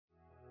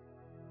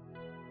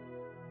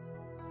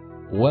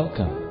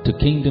Welcome to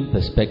Kingdom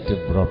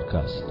Perspective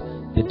Broadcast,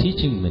 the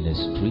teaching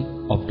ministry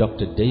of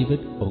Dr.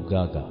 David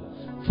Ogaga.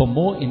 For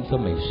more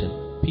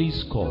information,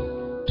 please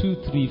call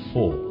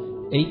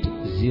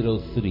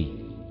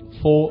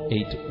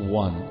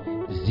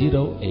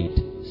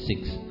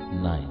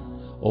 234-803-481-0869.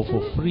 Or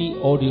for free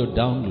audio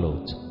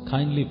downloads,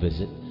 kindly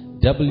visit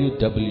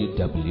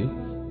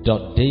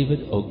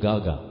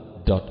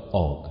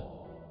www.davidogaga.org.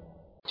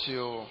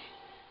 To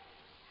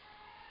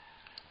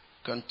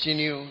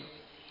continue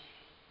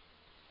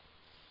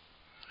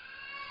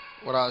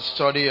with our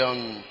study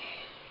on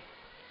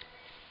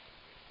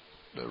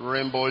the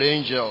rainbow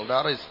angel.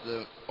 That is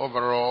the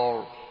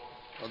overall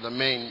or the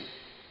main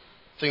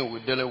thing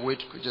we're dealing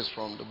with, which is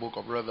from the book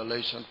of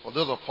Revelation. For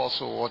those of us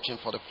who are watching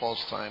for the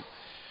first time,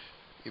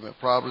 you may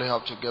probably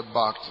have to get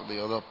back to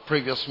the other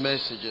previous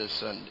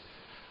messages. And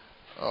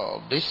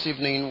this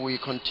evening we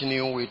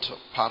continue with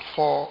part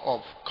 4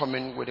 of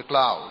coming with the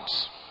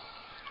clouds.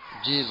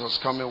 Jesus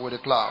coming with the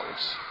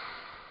clouds.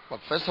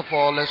 But first of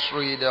all, let's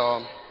read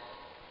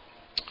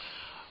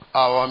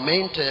our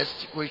main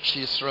text, which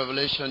is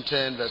Revelation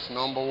 10, verse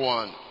number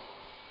 1.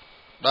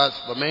 That's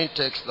the main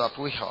text that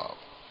we have.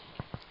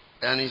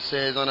 And it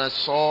says, "And I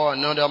saw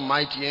another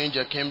mighty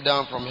angel came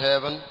down from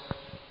heaven,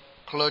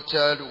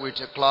 clothed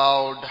with a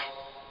cloud,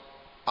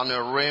 and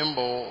a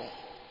rainbow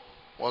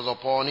was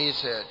upon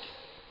his head.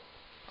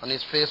 And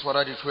his face was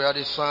as it were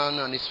the sun,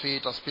 and his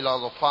feet as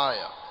pillars of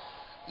fire."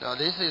 Now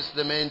this is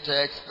the main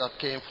text that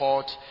came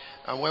forth.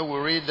 And when we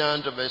read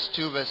down to verse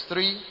 2, verse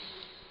 3,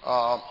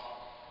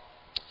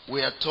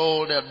 we are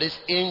told that this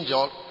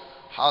angel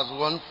has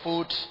one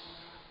foot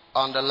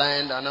on the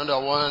land, another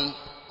one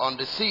on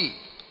the sea.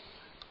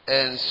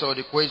 And so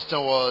the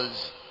question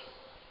was,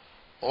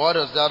 what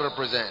does that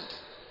represent?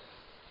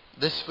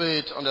 This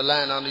feet on the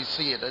land and the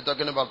sea, they're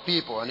talking about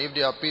people. And if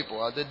they are people,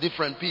 are they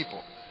different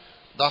people?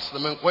 That's the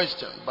main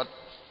question. But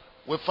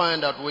we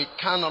find that we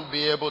cannot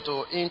be able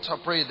to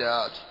interpret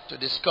that to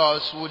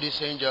discuss who this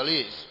angel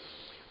is.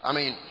 I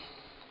mean,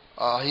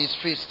 his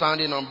feet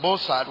standing on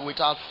both sides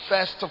without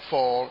first of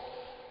all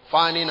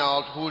finding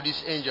out who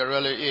this angel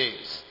really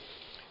is.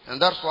 And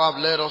that's what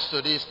led us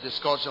to this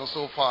discussion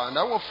so far. And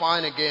I will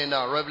find again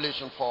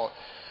Revelation 4.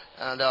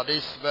 And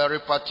this very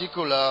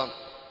particular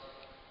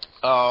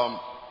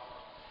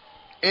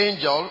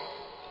angel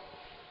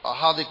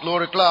had the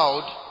glory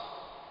cloud,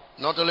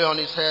 not only on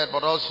his head,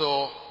 but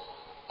also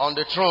on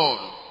the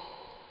throne.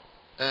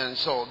 And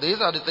so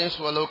these are the things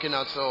we're looking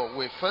at. So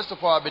we first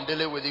of all have been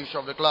dealing with the issue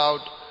of the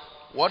cloud.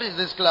 What is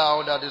this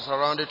cloud that is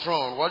around the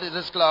throne? What is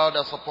this cloud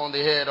that's upon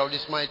the head of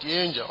this mighty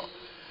angel?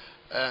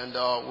 And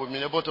we've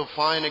been able to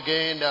find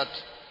again that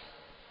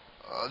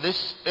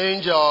this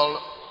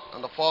angel,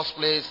 in the first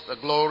place, the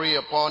glory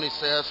upon his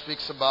head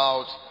speaks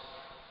about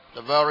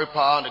the very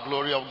power and the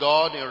glory of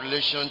God in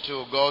relation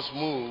to God's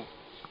move.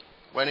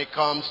 When it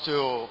comes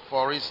to,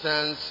 for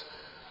instance,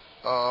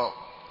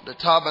 the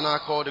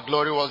tabernacle, the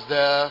glory was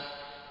there.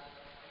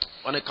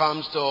 When it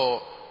comes to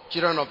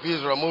children of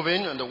Israel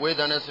moving in the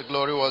wilderness, the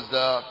glory was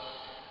there.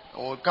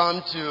 And when we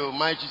come to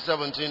Matthew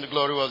 17, the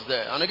glory was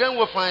there. And again,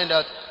 we'll find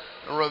that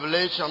in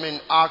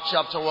Revelation, Acts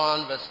chapter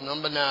 1, verse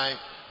number 9,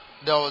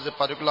 there was a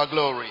particular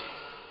glory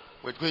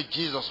with which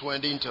Jesus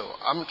went into.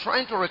 I'm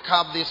trying to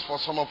recap this for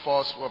some of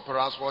us who are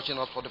perhaps watching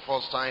us for the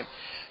first time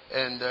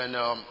and then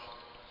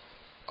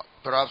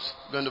perhaps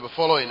going to be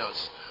following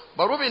us.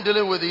 But we've been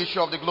dealing with the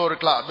issue of the glory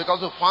cloud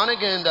because we find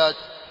again that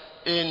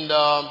in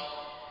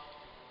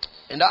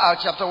the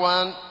Acts chapter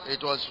 1,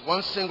 it was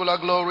one singular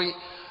glory,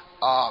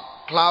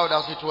 cloud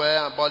as it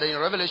were. But in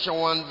Revelation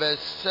 1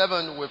 verse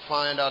 7, we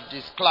find that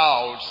these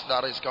clouds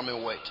that is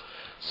coming with.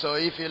 So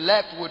if he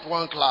left with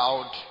one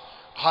cloud,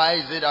 how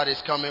is it that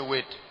is coming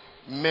with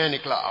many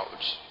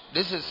clouds?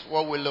 This is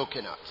what we're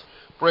looking at.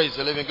 Praise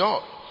the living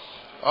God.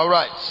 All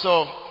right,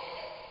 so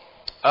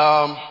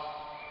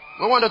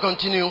we want to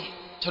continue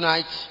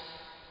tonight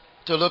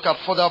to look at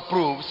further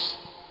proofs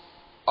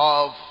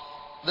of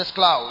these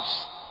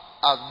clouds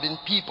as being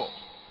people.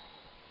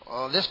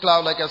 This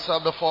cloud, like I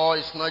said before,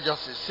 is not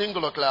just a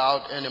singular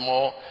cloud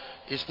anymore.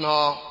 It's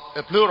now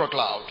a plural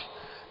cloud.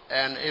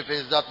 And if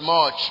it's that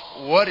much,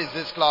 what is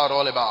this cloud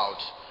all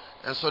about?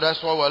 And so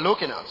that's what we're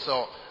looking at.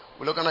 So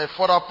we're looking at a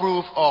further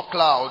proof of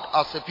cloud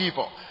as a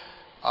people.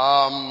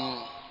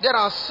 There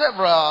are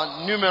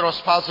several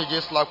numerous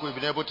passages, like we've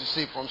been able to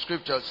see from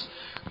scriptures,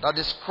 that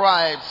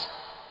describes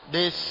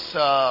these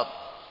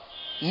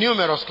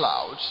numerous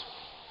clouds.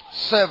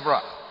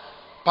 Several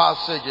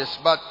passages,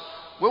 but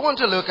we want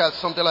to look at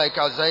something like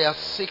Isaiah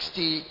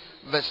 60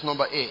 verse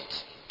number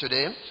 8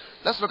 today.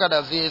 Let's look at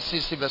Isaiah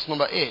 60 verse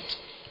number 8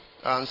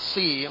 and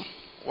see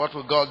what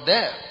we got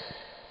there.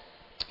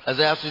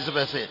 Isaiah 60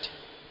 verse 8.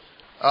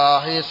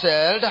 He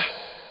said,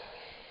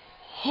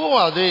 "Who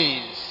are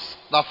these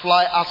that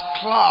fly as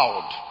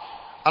cloud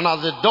and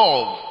as a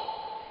dove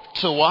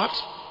to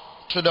what?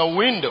 To the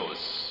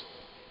windows."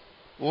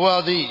 Who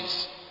are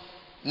these?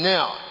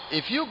 Now,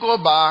 if you go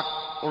back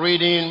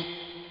reading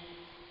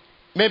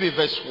maybe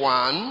verse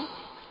 1,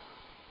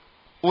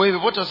 we'll be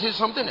able to see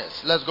something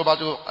else. Let's go back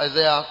to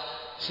Isaiah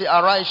See,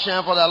 arise,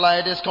 shine, for the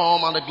light is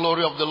come, and the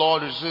glory of the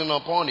Lord is risen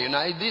upon you.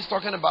 Now, this is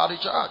talking about the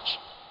church.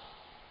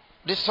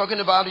 This is talking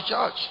about the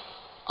church.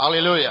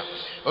 Hallelujah.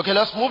 Okay,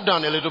 let's move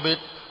down a little bit.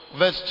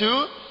 Verse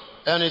 2,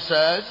 and it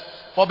says,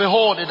 for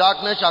behold, the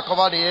darkness shall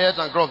cover the earth,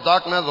 and gross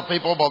darkness the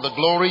people, but the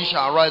glory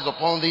shall arise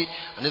upon thee,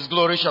 and his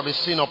glory shall be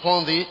seen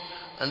upon thee.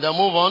 And then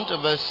move on to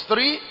verse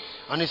 3,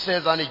 and it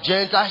says, and the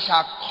Gentiles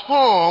shall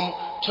come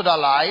to the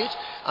light,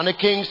 and the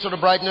kings to the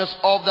brightness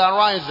of the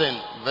rising.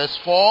 Verse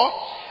 4,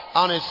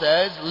 and it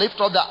says,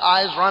 lift up the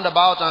eyes round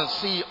about and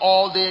see,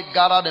 all they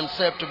gather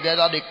themselves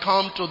together, they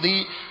come to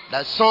thee.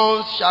 Thy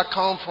sons shall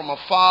come from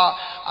afar,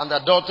 and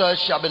thy daughters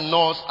shall be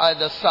nursed at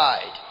the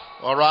side.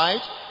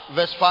 Alright?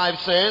 Verse 5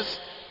 says,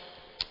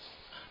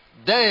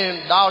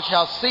 then thou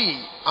shalt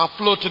see and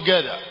flow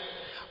together,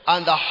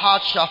 and the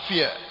heart shall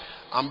fear,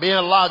 and be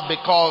enlarged,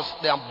 because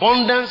the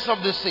abundance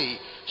of the sea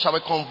shall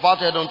be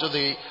converted unto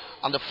thee,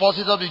 and the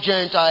forces of the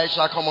Gentiles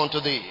shall come unto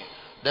thee.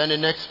 Then the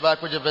next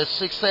verse, which is verse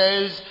 6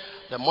 says,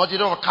 the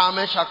multitude of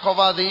Carmel shall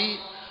cover thee,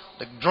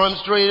 the drum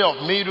string of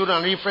Medud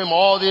and Ephraim,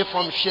 all they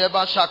from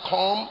Sheba shall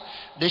come.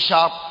 They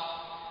shall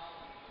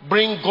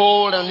bring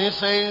gold and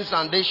incense,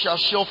 and they shall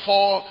show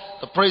forth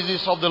the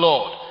praises of the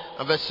Lord.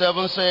 And verse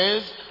 7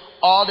 says,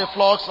 all the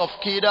flocks of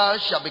Kedar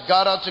shall be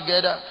gathered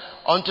together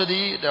unto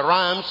thee. The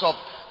rams of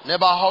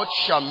Nebaioth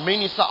shall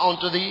minister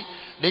unto thee.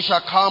 They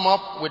shall come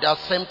up with their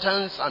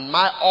sentence and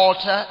my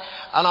altar,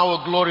 and I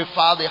will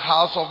glorify the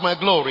house of my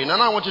glory. Now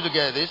I want you to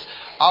get this.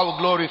 I will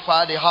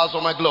glorify the house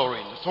of my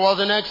glory. So what's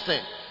the next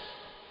thing?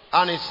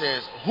 And it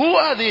says, who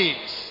are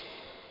these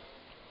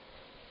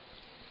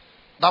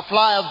that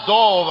fly as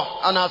dove,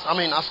 and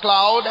as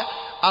cloud,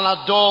 and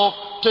as dove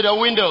to the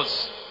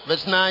windows?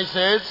 Verse 9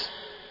 says,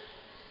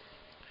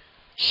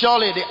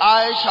 surely the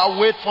eye shall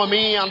wait for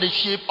me, and the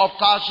sheep of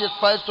Tarshish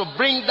first, to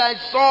bring thy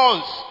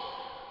sons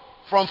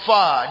from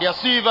far, their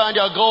silver and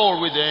their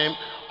gold with them,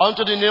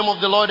 unto the name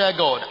of the Lord thy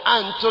God,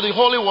 and to the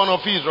Holy One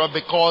of Israel,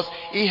 because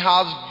he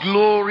has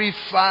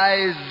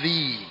glorified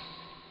thee.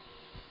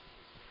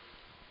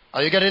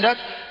 Are you getting that?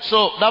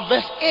 So that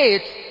verse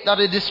 8 that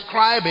is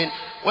describing,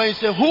 when he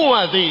says, who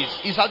are these?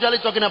 He's actually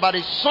talking about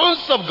the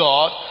sons of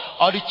God,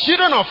 or the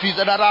children of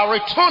Israel that are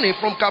returning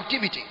from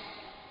captivity.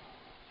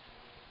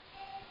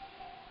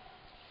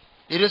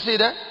 Did you see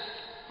that?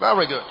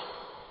 Very good.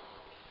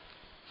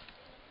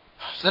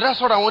 So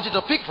that's what I want you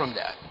to pick from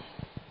that.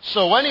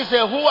 So when he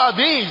says, who are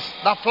these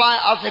that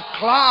fly as a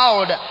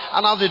cloud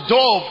and as a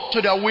dove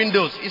to their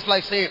windows? It's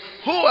like saying,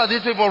 who are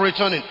these people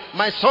returning?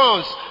 My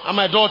sons and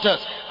my daughters.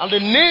 And the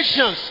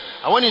nations.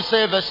 And when he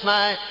says verse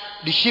 9,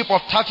 the sheep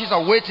of Tarshish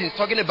are waiting, it's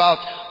talking about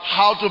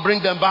how to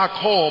bring them back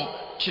home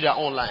to their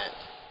own land.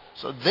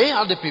 So they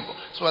are the people.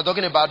 So we're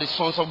talking about the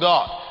sons of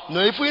God.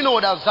 Now if we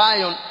know that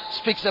Zion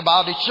speaks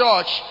about the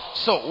church,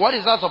 so what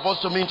is that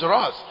supposed to mean to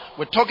us?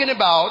 We're talking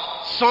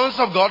about sons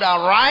of God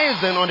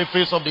arising on the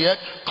face of the earth,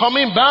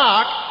 coming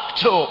back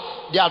to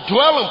their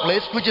dwelling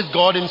place, which is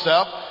God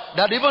himself,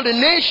 that even the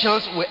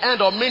nations will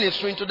end up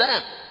ministering to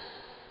them.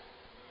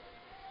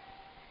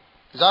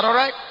 Is that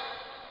alright?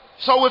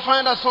 So we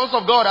find that sons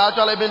of God are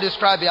actually being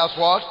described as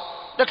what?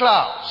 The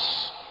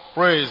clouds.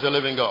 Praise the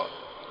living God.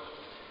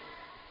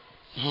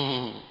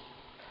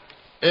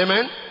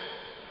 Amen.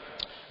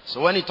 So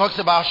when he talks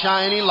about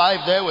shining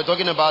light there, we're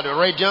talking about the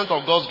radiance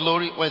of God's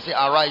glory. When he says,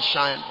 arise,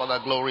 shine, for the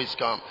glory is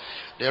come.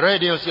 The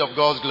radiance of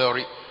God's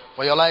glory.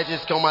 For your light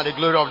is come, and the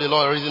glory of the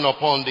Lord is risen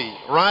upon thee.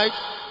 Right?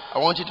 I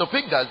want you to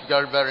pick that. It's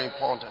very, very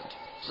important.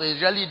 So he's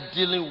really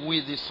dealing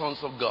with the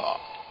sons of God.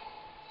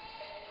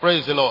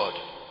 Praise the Lord.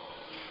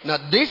 Now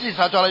this is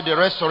actually the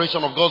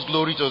restoration of God's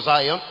glory to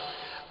Zion,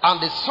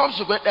 and the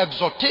subsequent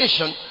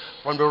exhortation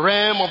from the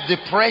realm of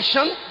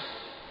depression,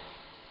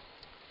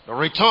 the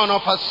return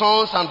of her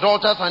sons and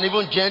daughters and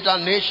even Gentile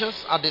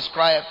nations are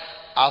described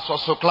as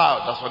also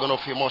cloud. That's what we're going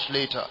to feel much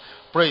later.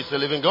 Praise the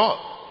living God.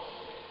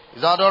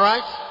 Is that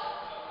alright?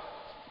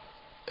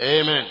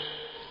 Amen.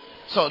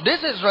 So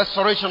this is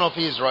restoration of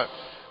Israel,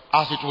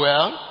 as it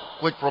were,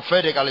 which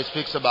prophetically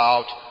speaks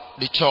about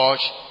the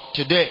church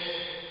today.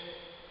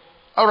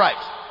 Alright.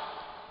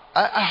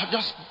 I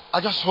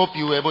just hope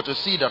you were able to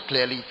see that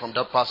clearly from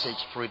that passage,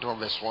 from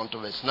verse 1 to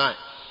verse 9.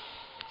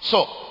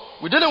 So,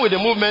 we're dealing with the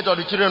movement of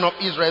the children of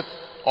Israel,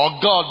 or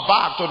God,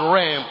 back to the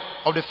realm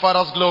of the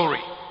Father's glory.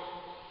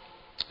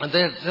 And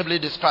then simply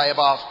described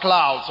as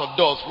clouds or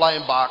doves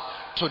flying back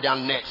to their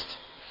nest.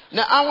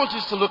 Now I want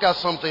you to look at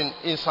something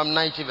in Psalm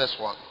 90 verse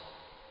 1.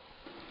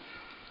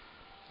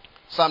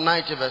 Psalm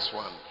 90 verse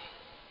 1.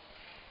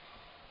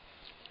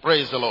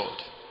 Praise the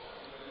Lord.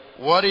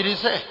 What did he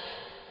say?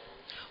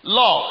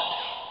 Lord,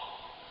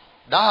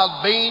 thou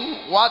hast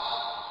been what?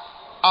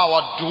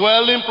 Our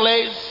dwelling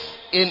place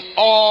in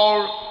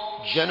all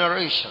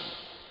generation.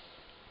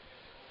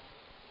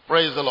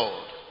 Praise the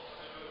Lord.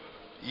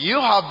 You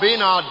have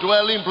been our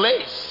dwelling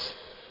place.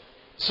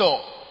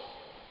 So,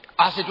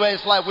 as it were,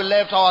 it's like we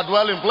left our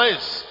dwelling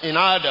place in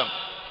Adam.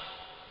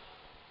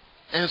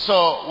 And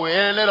so we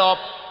ended up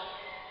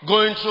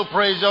going through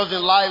pressures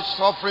in life,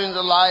 sufferings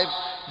in life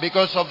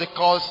because of the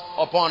curse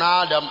upon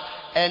Adam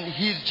and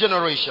his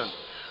generation.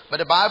 But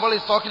the Bible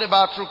is talking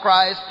about through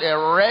Christ a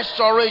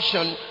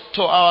restoration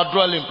to our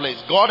dwelling place.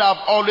 God have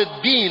always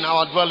been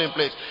our dwelling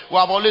place. We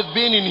have always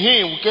been in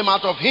Him. We came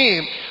out of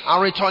Him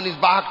and returned is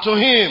back to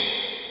Him.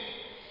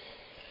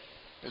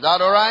 Is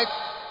that alright?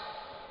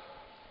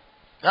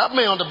 Help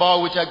me on the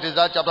board with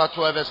Exodus chapter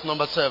 12 verse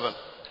number 7.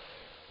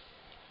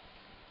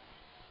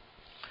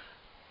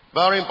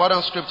 Very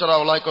important scripture I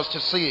would like us to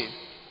see.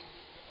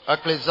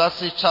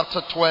 Ecclesiastes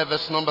chapter 12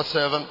 verse number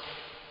 7.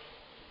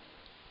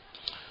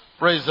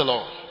 Praise the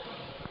Lord.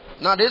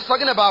 Now this is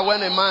talking about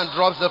when a man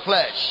drops the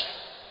flesh.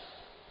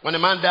 When a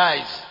man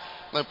dies.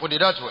 Let me put it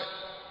that way.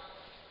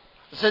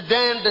 It said,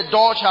 then the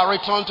dust shall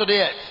return to the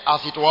earth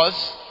as it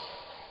was.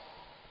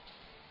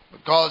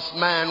 Because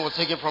man was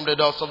taken from the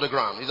dust of the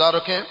ground. Is that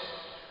okay?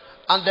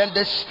 And then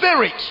the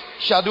spirit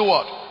shall do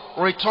what?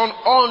 Return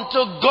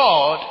unto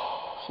God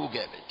who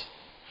gave it.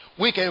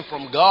 We came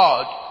from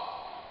God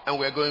and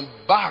we're going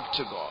back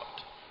to God.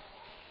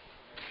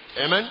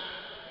 Amen?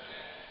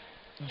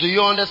 Do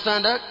you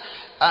understand that?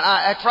 And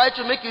I tried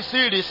to make you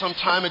see this some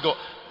time ago.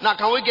 Now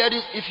can we get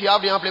it if you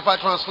have the Amplified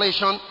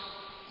Translation?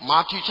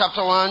 Matthew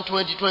chapter 1,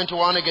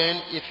 20-21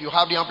 again. If you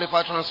have the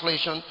Amplified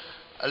Translation,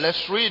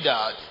 let's read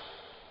that.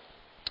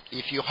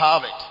 If you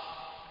have it.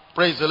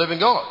 Praise the living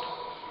God.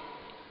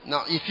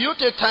 Now if you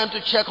take time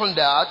to check on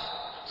that,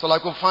 so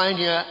like we'll find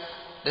here,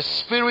 the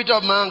spirit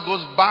of man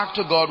goes back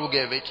to God who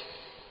gave it.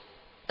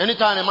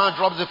 Anytime a man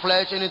drops the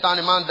flesh, anytime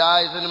a man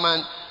dies, any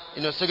man,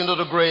 sinking to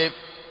the grave,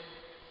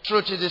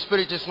 truth is the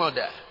spirit is not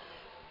there.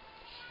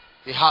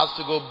 He has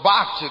to go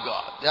back to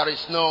God. There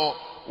is no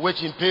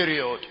waiting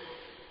period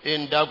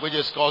in that which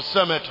is called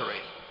cemetery.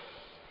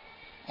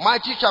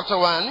 Matthew chapter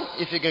 1,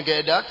 if you can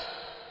get that,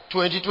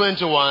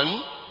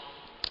 20-21,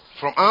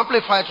 from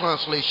Amplified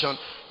Translation,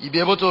 you'll be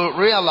able to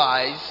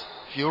realize,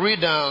 if you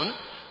read down,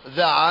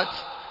 that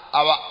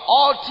our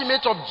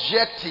ultimate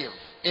objective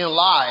in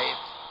life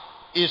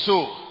is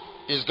who?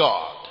 Is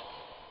God.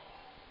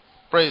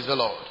 Praise the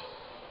Lord.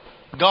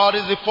 God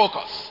is the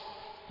focus.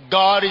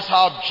 God is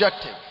our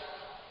objective.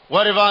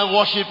 Whatever I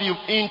worship you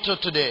into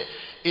today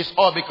is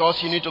all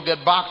because you need to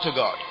get back to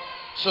God.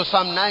 So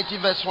Psalm 90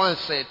 verse 1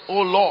 said,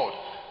 O Lord,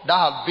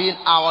 thou hast been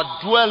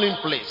our dwelling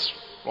place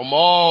from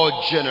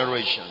all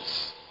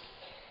generations.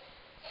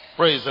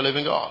 Praise the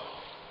living God.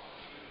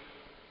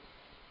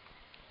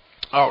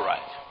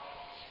 Alright.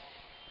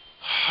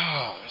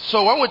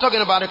 So when we're talking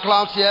about the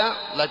clouds here,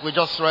 like we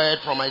just read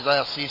from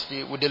Isaiah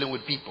 60, we're dealing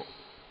with people.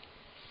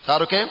 Is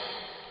that okay?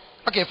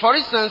 Okay, for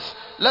instance,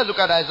 let's look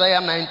at Isaiah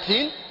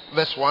 19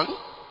 verse 1.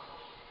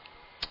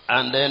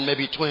 And then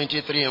maybe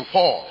 23 and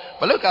 4.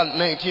 But look at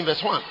 19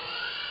 verse 1.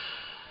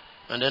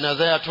 And then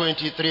Isaiah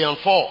 23 and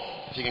 4.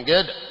 If you can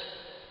get it.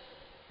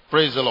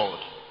 Praise the Lord.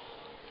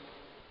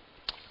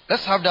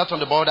 Let's have that on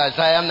the board.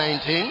 Isaiah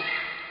 19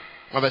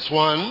 verse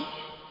 1.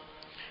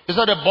 It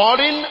said the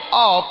burden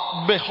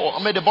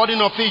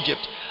of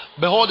Egypt.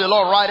 Behold, the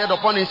Lord rideth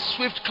upon a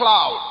swift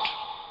cloud.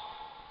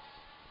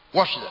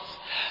 Watch this.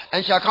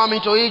 And shall come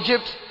into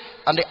Egypt,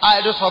 and the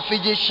idols of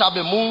Egypt shall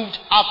be moved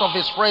out of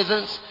his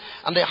presence,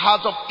 and the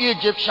heart of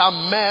Egypt shall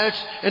melt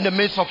in the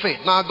midst of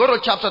it. Now go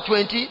to chapter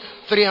 20,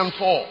 3 and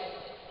 4.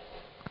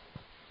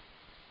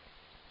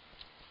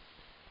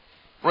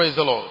 Praise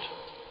the Lord.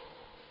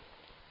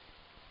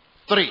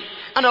 3.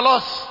 And the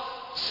Lord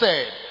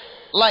said,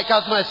 like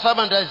as my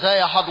servant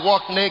Isaiah had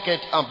walked naked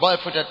and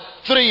barefooted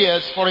 3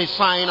 years for a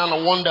sign and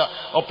a wonder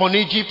upon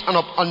Egypt and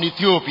upon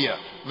Ethiopia.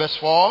 Verse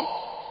 4.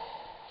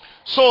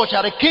 So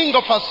shall the king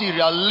of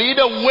Assyria lead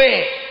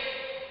away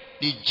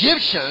the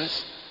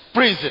Egyptians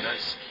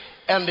prisoners,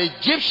 and the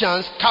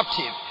Egyptians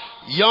captive,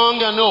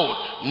 young and old,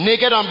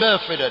 naked and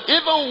barefooted,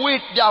 even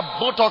with their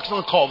buttocks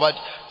uncovered,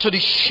 to the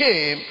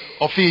shame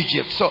of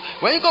Egypt. So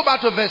when you go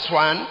back to verse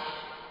 1,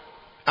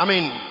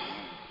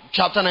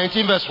 chapter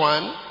 19 verse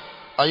 1,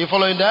 are you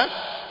following that?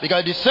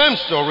 Because the same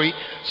story.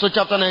 So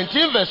chapter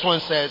 19 verse 1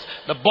 says,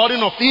 the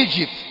burden of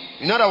Egypt.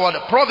 In other words,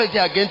 the prophecy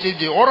against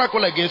Egypt, the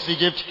oracle against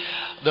Egypt,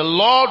 the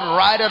Lord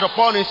rideth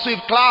upon a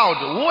swift cloud.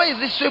 Who is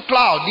this swift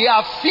cloud? The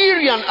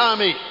Assyrian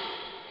army.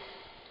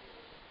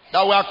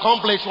 That will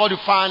accomplish what you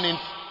find in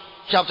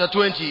chapter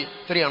 20,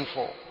 3 and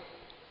 4.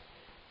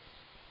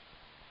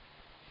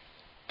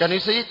 Can you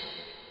see it?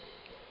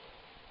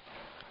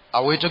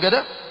 Are we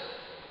together?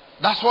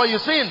 That's what you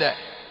see in there.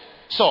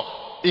 So,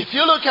 if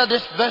you look at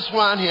this verse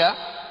 1 here,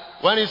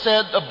 when he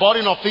said, the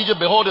burden of Egypt,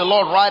 behold, the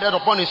Lord rideth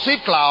upon a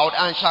swift cloud,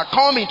 and shall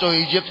come into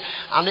Egypt,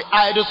 and the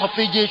idols of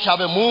Egypt shall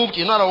be moved.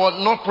 In other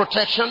words, not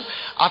protection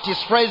at his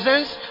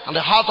presence, and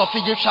the heart of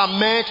Egypt shall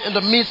melt in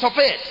the midst of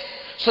it.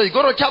 So you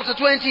go to chapter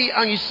 20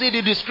 and you see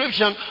the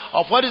description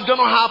of what is going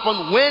to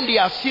happen when the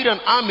Assyrian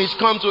armies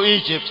come to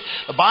Egypt.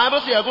 The Bible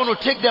says they are going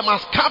to take them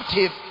as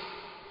captive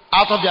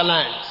out of their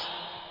lands.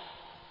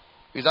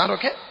 Is that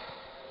okay?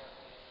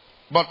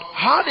 But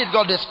how did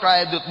God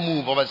describe the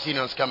move of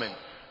Assyrians coming?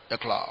 The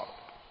cloud.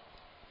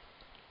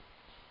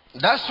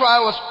 That's why I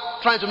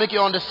was trying to make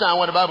you understand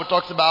what the Bible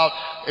talks about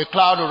a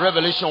cloud of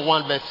Revelation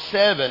 1 verse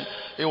 7.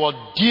 It was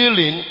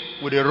dealing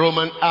with the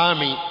Roman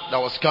army that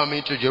was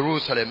coming to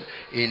Jerusalem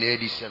in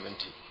AD 70.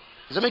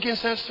 Is that making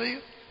sense to you?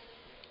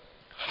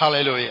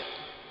 Hallelujah.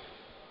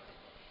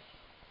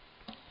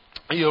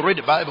 You read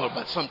the Bible,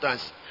 but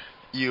sometimes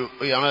you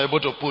are not able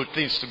to put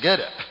things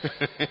together.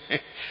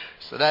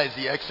 So that is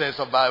the essence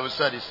of Bible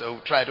study. So we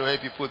try to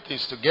help you put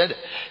things together.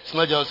 It's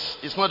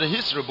not a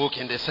history book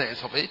in the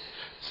sense of it.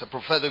 It's a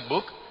prophetic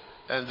book.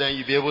 And then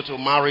you'll be able to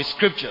marry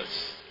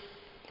scriptures.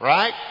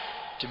 Right?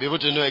 To be able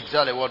to know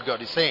exactly what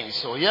God is saying.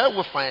 So here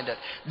we find that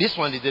this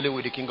one is dealing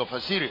with the king of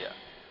Assyria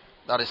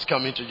that is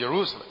coming to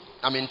Jerusalem.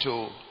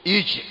 To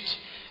Egypt.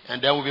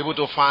 And then we'll be able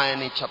to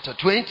find in chapter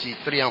 20,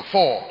 3 and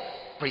 4,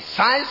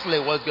 precisely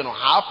what's going to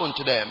happen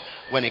to them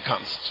when it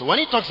comes. So when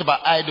he talks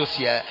about idols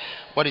here,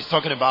 what he's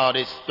talking about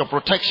is the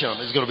protection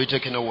is going to be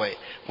taken away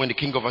when the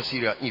king of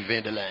Assyria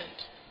invade the land.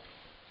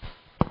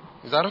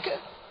 Is that okay?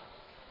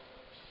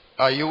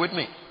 Are you with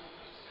me?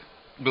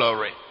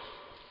 Glory.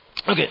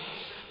 Okay.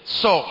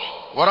 So,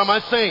 what am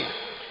I saying?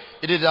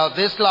 It is that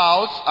these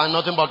clouds are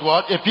nothing but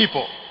what? A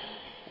people.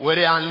 With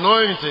the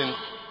anointing,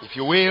 if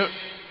you will.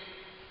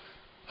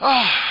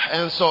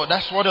 And so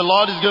that's what the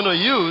Lord is going to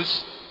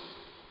use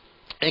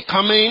in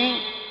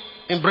coming,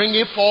 in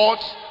bringing forth,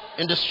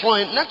 in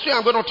destroying. Next week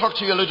I'm going to talk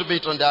to you a little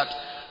bit on that.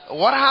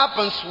 What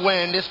happens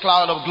when this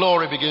cloud of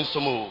glory begins to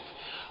move?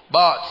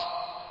 But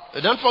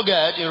don't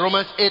forget, in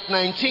Romans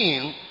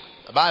 8:19,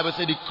 the Bible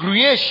says the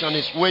creation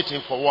is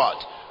waiting for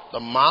what? The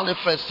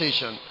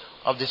manifestation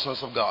of the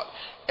sons of God.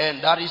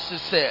 And that is to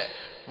say,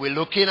 we're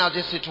looking at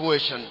this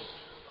situation,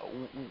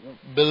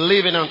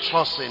 believing and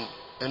trusting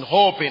and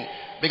hoping,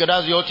 because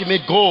that's the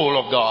ultimate goal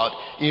of God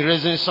in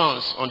raising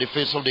sons on the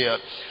face of the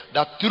earth.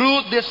 That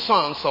through the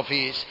sons of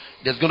His,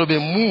 there's going to be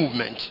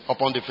movement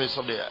upon the face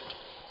of the earth.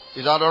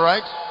 Is that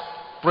alright?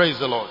 Praise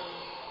the Lord.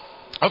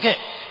 Okay,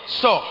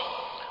 so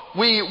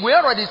we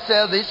already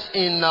said this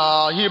in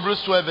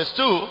Hebrews 12 verse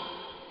 2.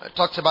 It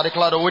talks about the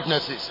cloud of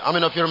witnesses. How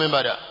many of you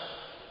remember that?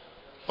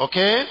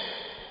 Okay?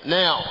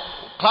 Now,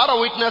 cloud of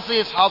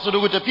witnesses has to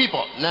do with the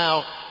people.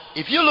 Now,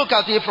 if you look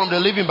at it from the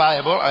Living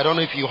Bible, I don't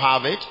know if you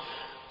have it,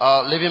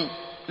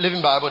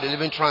 Living Bible, the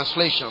Living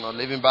Translation or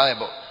Living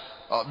Bible.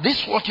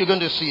 This is what you're going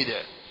to see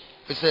there.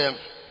 It says,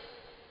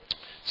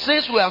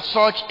 since we have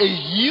such a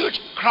huge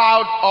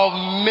crowd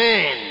of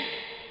men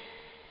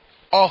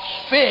of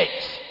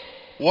faith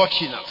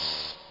watching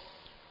us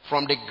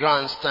from the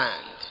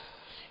grandstand.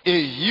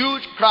 A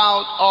huge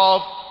crowd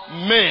of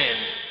men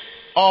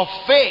of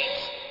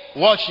faith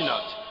watching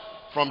us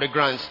from the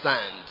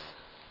grandstand.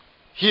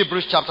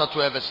 Hebrews chapter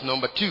 12 verse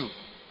number 2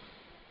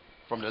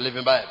 from the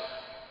Living Bible.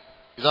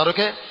 Is that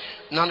okay?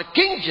 Now the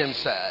King James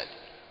said,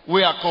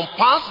 we are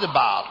compassed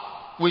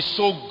about with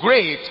so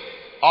great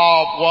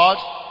of what?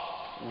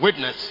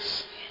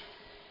 Witnesses.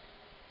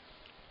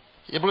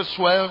 Hebrews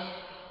 12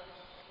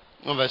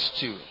 verse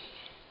 2.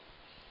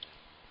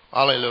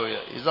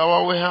 Hallelujah. Is that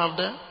what we have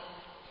there?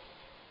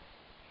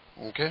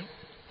 Okay.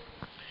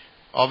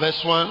 Or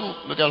verse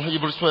 1. Look at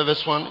Hebrews 12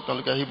 verse 1. You can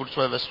look at Hebrews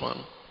 12 verse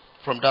 1.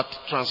 From that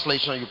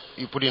translation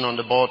you put in on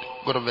the board,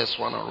 go to verse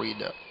 1 and read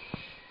that.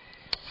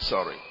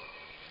 Sorry.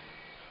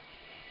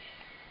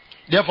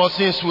 Therefore,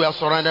 since we are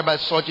surrounded by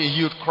such a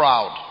huge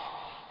crowd,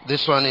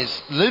 this one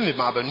is Living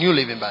Bible, New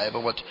Living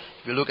Bible. But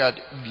if you look at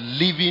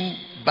Living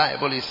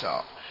Bible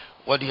itself,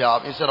 what you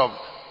have, instead of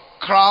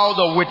crowd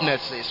of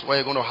witnesses, what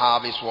you're going to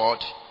have is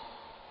what?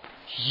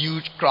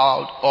 Huge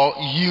crowd or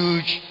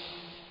huge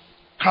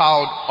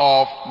crowd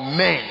of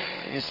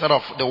men. Instead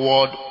of the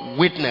word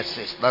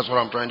witnesses. That's what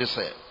I'm trying to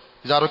say.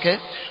 Is that okay?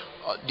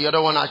 The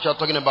other one actually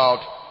talking about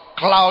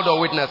cloud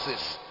of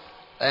witnesses.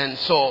 And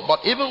so,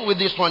 but even with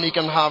this one, you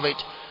can have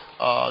it,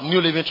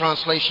 New Living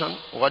Translation.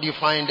 What do you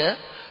find there?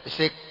 It's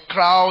a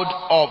crowd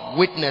of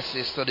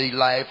witnesses to the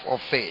life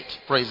of faith.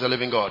 Praise the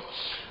living God.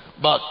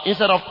 But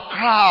instead of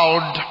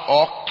crowd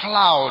or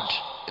cloud,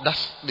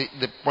 that's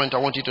the point I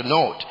want you to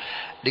note.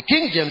 The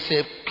King James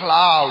says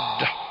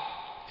cloud.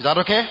 Is that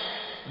okay?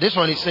 This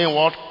one is saying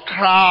what?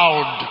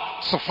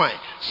 Crowd. So fine.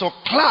 So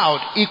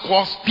cloud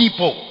equals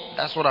people.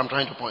 That's what I'm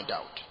trying to point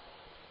out.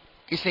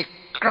 It's a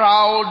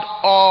crowd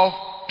of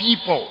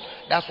people.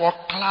 That's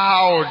what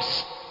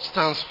clouds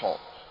stands for.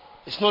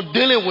 It's not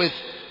dealing with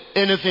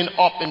anything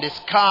up in the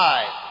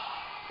sky.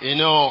 You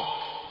know,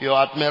 your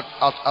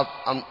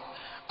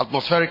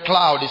atmospheric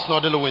cloud is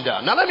not dealing with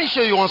that. Now let me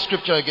show you one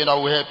scripture again that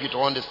will help you to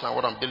understand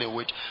what I'm dealing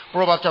with.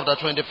 Proverbs chapter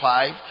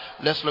 25.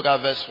 Let's look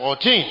at verse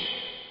 14.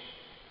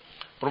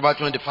 Proverbs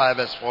 25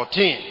 verse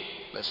 14.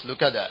 Let's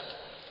look at that.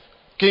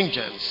 King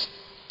James.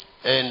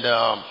 And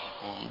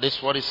this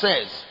is what it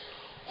says.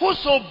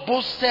 Whoso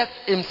boasteth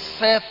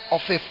himself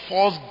of a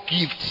false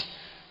gift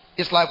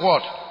is like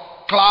what?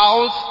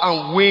 Clouds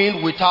and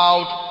wind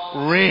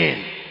without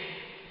rain.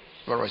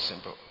 Very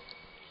simple.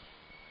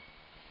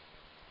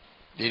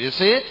 Did you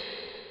see it?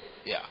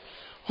 Yeah.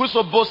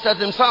 Whoso boasteth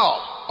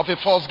himself of a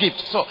false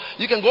gift. So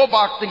you can go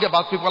back, think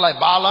about people like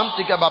Balaam,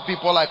 think about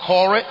people like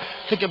Korah,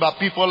 think about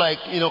people like,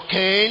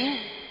 Cain.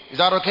 Is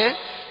that okay?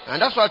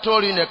 And that's why I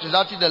told you in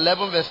Ecclesiastes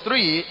 11 verse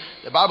 3,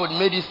 the Bible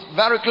made it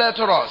very clear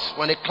to us.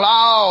 When a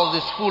cloud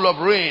is full of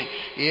rain,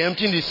 he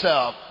emptied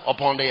himself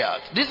upon the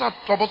earth. These are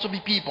supposed to be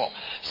people.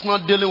 It's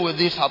not dealing with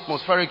this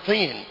atmospheric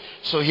thing.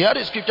 So here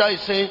the scripture is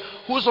saying,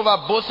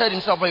 whosoever boasted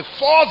himself a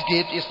false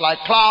gift is like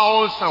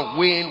clouds and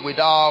wind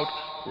without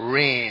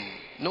rain.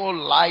 No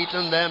light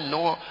in them,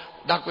 no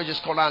that which is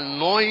called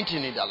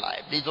anointing in their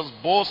life. They just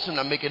boasting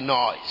and making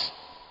noise.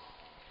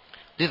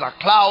 These are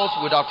clouds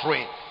without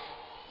rain.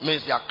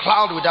 Means they are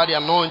cloud without the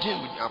anointing,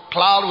 they are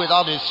cloud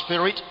without the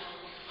spirit.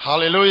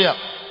 Hallelujah.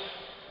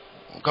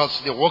 Because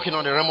they're working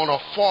on the realm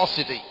of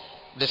falsity,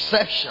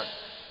 deception.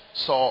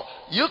 So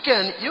you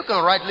can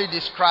rightly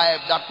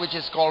describe that which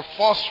is called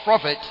false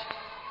prophet,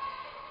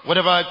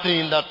 whatever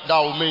thing that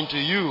will mean to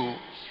you,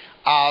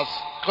 as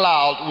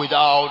cloud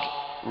without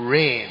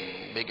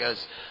rain,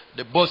 because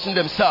they're boasting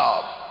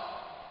themselves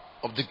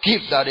of the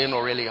gift that they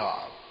don't really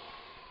have.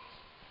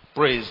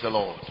 Praise the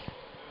Lord.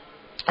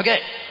 Okay,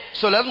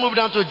 so let's move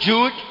down to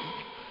Jude,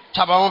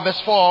 chapter 1, verse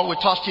 4. We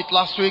touched it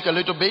last week a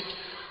little bit,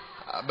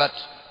 but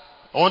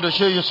I want to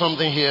show you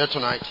something here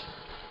tonight.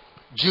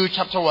 Jude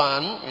chapter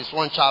 1 is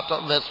one chapter,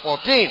 verse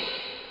 14.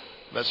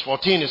 Verse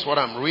 14 is what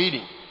I'm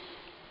reading.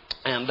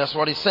 And that's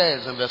what it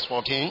says in verse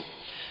 14.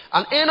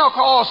 And Enoch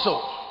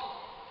also,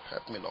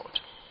 help me Lord,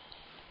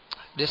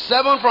 the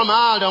seventh from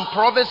Adam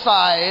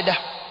prophesied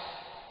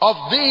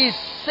of these,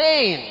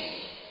 saying,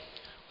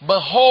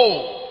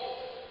 behold,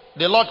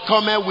 the Lord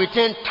cometh with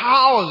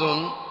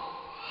 10,000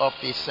 of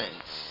his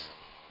saints.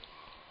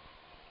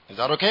 Is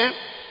that okay?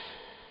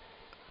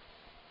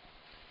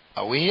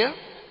 Are we here?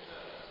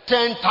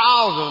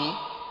 10,000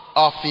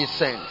 of his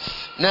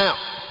saints. Now,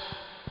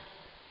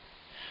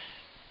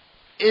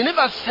 he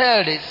never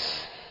said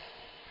this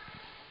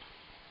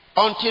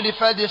until he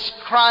first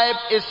described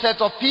a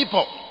set of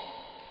people.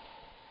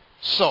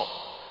 So,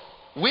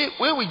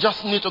 we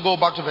just need to go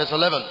back to verse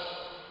 11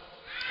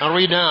 and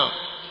read down.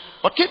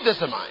 But keep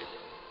this in mind.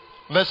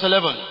 Verse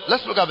 11.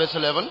 Let's look at verse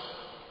 11.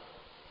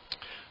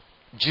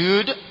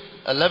 Jude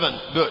 11.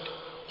 Good.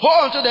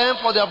 Woe unto them,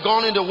 for they have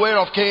gone in the way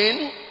of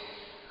Cain,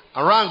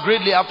 and ran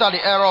greatly after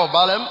the error of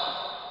Balaam,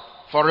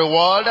 for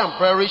reward, and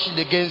perished in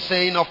the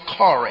gainsaying of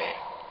Korah.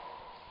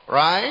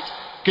 Right?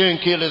 Cain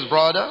killed his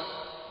brother.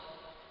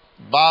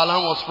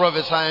 Balaam was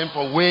prophesying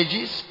for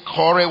wages.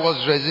 Korah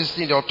was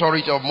resisting the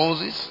authority of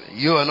Moses.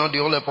 You are not the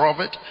only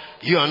prophet.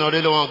 You are not the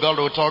only one God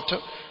will talk to.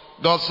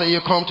 God said, you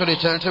come to the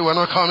tent, we're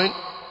not coming.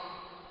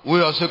 We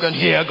also can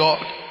hear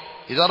God.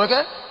 Is that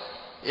okay?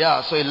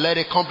 Yeah, so he led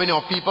a company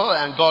of people,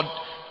 and God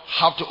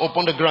had to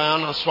open the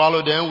ground and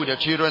swallow them with their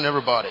children and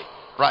everybody.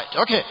 Right,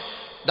 okay.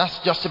 That's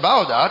just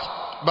about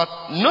that.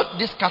 But not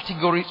this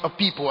category of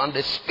people and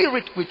the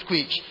spirit with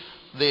which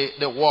they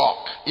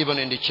walk, even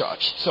in the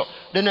church. So,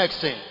 the next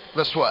thing,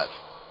 verse 12.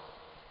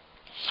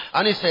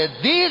 And he said,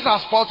 these are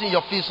spots in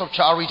your feast of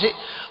charity,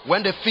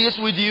 when they feast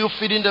with you,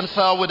 feeding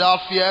themselves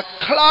without fear.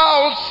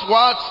 Clouds,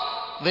 what?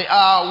 They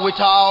are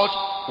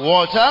without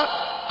water,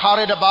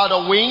 carried about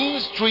the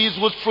wings, trees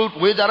with fruit,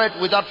 withered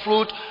without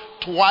fruit,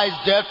 twice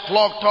dead,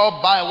 plucked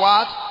up by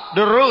what?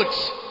 The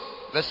roots.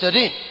 Verse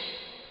 13.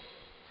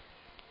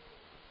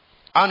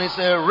 And it's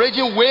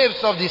raging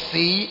waves of the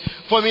sea,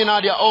 foaming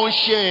at their own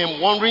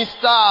shame, wandering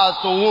stars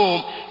to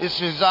whom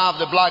is reserved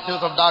the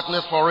blackness of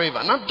darkness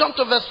forever. Now jump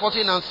to verse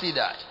 14 and see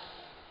that.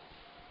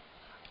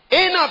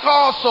 Enoch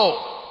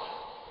also,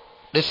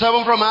 the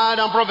seventh from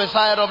Adam,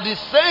 prophesied of this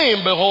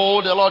same,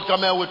 behold, the Lord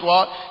cometh with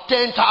what?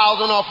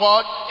 10,000 of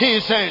what?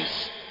 His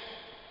saints.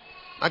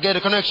 I get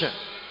the connection.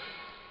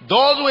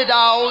 Those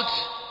without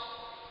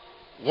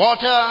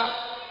water,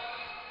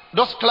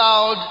 those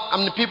clouds,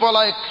 and the people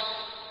like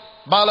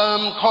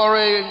Balaam,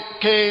 Korah,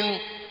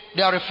 Cain,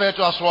 they are referred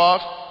to as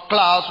what?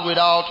 Clouds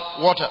without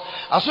water.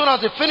 As soon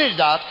as he finished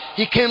that,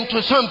 he came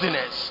to something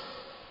else.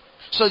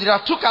 So there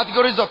are two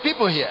categories of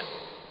people here.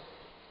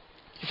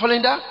 You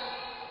following that?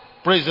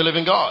 Praise the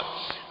living God.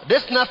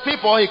 This next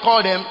people, he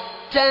called them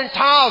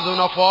 10,000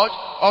 of what?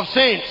 Of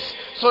saints.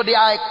 So they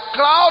are a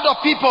cloud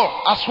of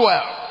people as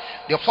well.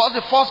 The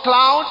first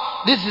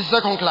cloud, this is the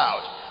second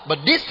cloud.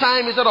 But this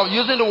time, instead of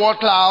using the word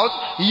clouds,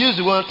 he used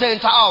the word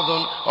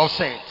 10,000 of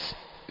saints.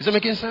 Is that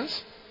making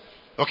sense?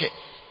 Okay.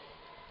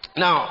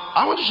 Now,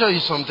 I want to show you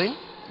something,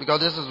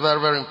 because this is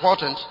very, very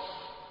important.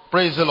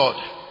 Praise the Lord.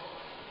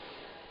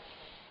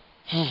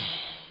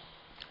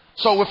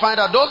 So we find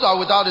that those are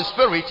without the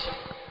Spirit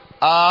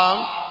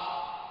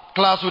are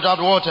clouds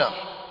without water.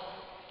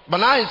 But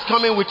now he's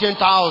coming with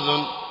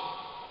 10,000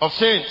 of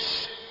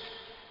saints.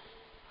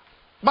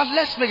 But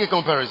let's make a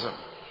comparison,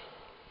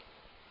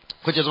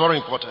 which is very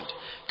important.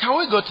 Can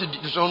we go to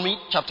Deuteronomy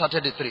chapter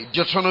 33?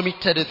 Deuteronomy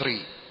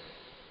 33.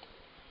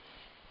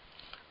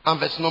 And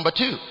verse number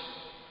 2.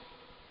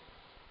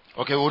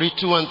 Okay, we'll read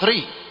 2 and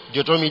 3.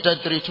 Deuteronomy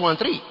 33, 2 and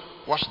 3.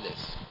 Watch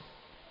this.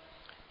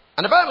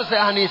 And the Bible says,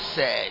 and he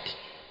said,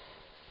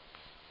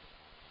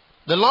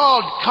 the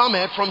Lord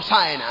cometh from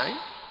Sinai,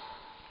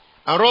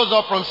 and rose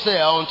up from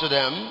Seir unto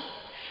them.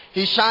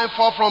 He shined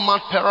forth from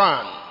Mount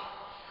Paran,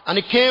 and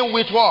he came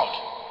with what?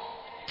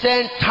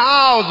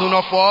 10,000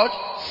 of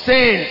what?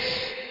 Saints.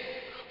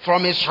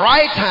 From his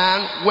right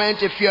hand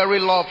went a fiery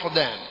love for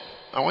them.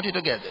 I want you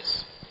to get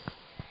this.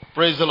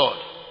 Praise the Lord.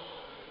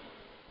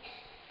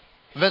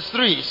 Verse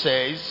 3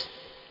 says,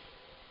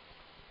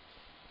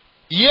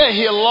 yea,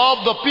 he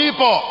loved the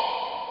people.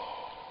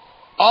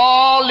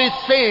 All his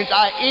saints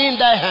are in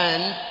thy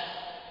hand,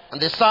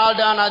 and they sat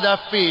down at their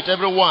feet.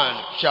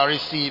 Everyone shall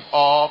receive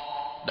of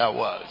their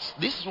words.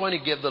 This is when he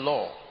gave the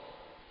law.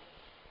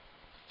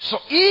 So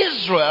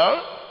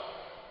Israel,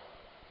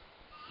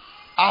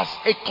 as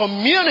a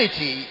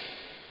community,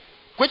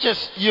 which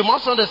is, you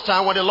must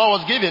understand, when the law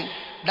was given,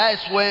 that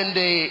is when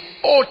the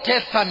Old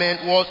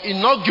Testament was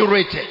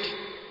inaugurated.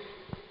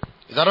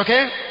 Is that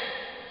okay?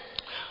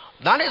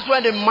 That is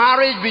when the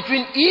marriage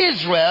between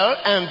Israel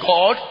and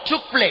God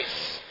took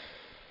place.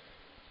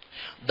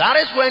 That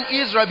is when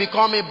Israel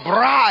became a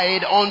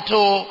bride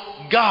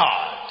unto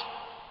God.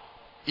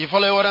 You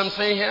follow what I'm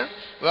saying here?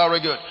 Very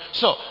good.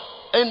 So,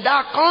 in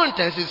that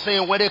context, it's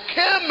saying when they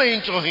came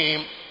into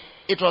him,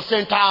 it was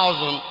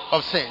 10,000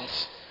 of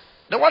saints.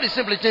 The word is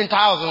simply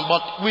 10,000,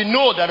 but we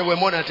know that there were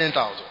more than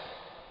 10,000.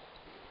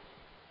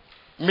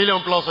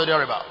 Million plus or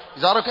thereabout.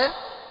 Is that okay?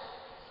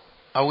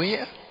 Are we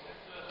here?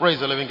 Praise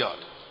the living God.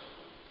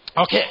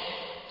 Okay.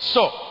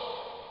 So,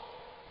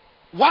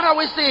 what are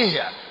we seeing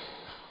here?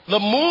 The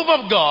move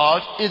of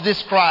God is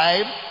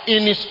described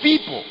in his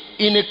people,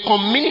 in a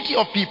community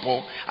of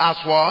people, as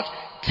what?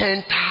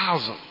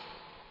 10,000.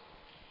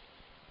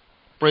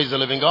 Praise the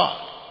living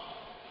God.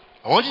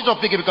 I want you to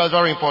pick it because it's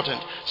very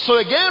important. So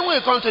again, when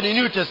you come to the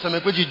New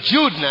Testament, which is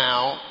Jude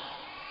now,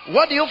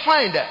 what do you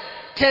find there?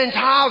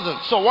 10,000.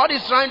 So what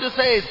he's trying to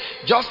say is,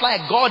 just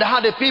like God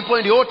had a people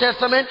in the Old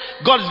Testament,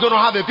 God is going to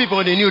have a people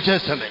in the New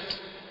Testament.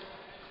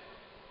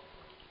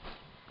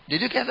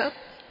 Did you get that?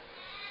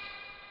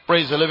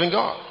 Praise the living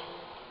God.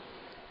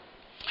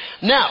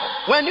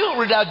 Now, when you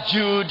read that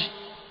Jude,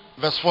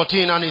 verse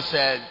 14, and he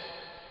said,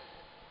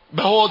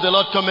 behold, the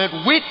Lord cometh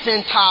with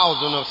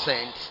 10,000 of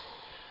saints.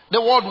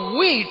 The word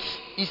with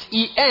is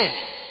en.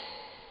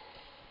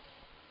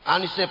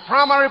 And it's a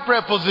primary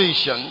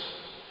preposition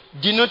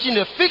denoting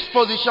a fixed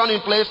position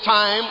in place,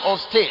 time, or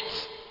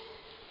state.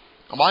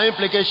 And by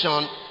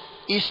implication,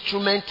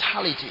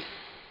 instrumentality.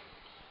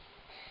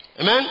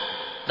 Amen?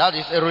 That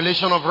is a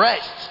relation of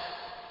rest.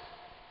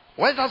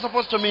 What is that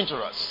supposed to mean to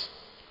us?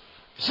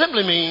 It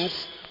simply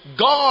means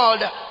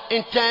God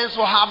intends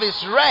to have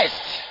his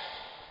rest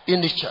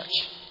in this church.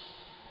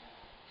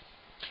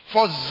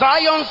 For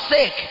Zion's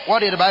sake, what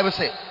did the Bible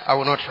say? I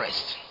will not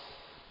rest.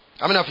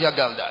 How many of you have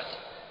done that?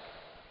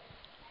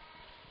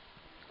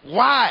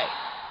 Why?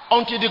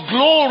 Until the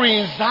glory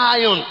in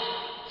Zion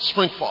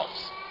spring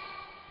forth.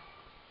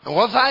 And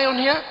what's Zion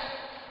here?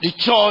 The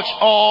church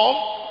of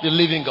the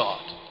living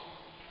God,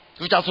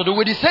 which has to do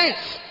with the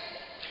saints.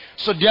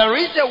 So there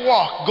is a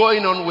work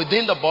going on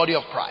within the body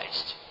of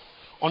Christ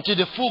until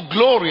the full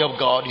glory of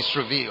God is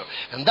revealed.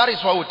 And that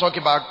is why we talk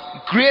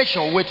about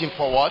creation waiting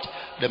for what?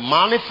 The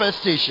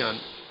manifestation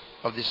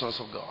of the sons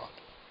of God.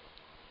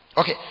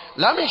 Okay,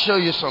 let me show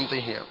you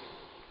something here.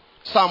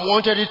 Psalm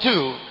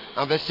 132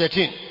 and verse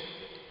 13.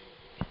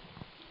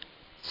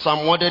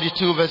 Psalm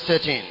 132 verse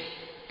 13.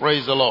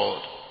 Praise the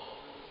Lord.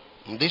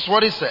 And this is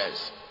what it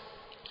says.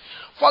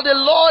 For the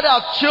Lord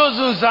hath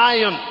chosen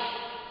Zion.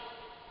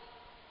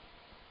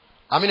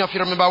 How many of you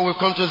remember we've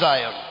come to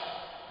Zion?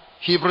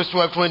 Hebrews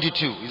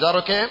 12:22. Is that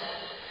okay?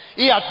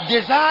 He hath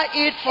desired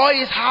it for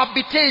his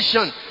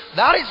habitation.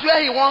 That is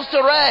where he wants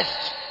to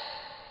rest.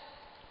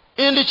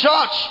 In the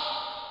church.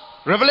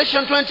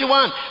 Revelation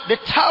 21. The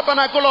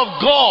tabernacle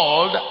of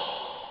God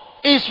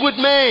is with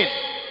men.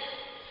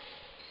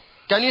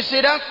 Can you see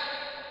that?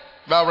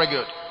 Very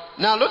good.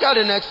 Now look at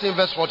the next thing,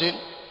 verse 14.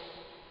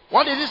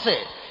 What does it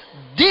say?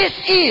 This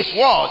is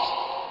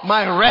what?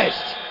 My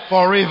rest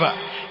forever.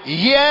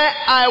 Here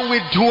I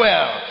will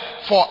dwell,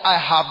 for I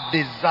have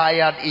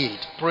desired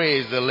it.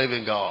 Praise the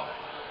living God.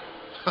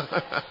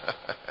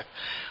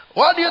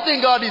 What do you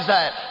think God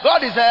desired? God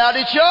desired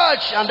the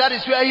church, and that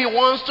is where he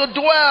wants to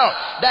dwell.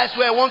 That's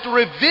where he wants to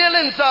reveal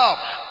himself.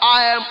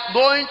 I am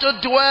going to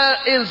dwell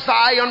in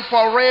Zion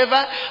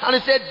forever. And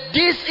he said,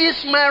 this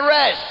is my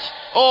rest.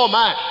 Oh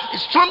man,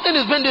 something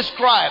has been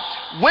described.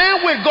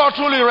 When will God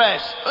truly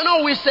rest? You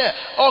know, we say,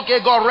 okay,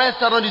 God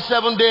rested on the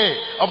 7th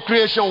day of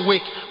creation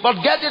week.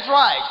 But get it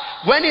right.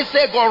 When he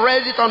said God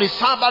rested on the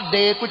Sabbath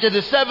day, which is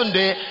the 7th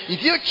day,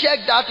 if you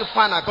check that to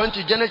find, according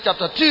to Genesis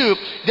chapter 2,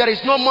 there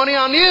is no morning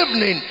and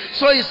evening.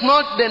 So it's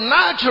not the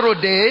natural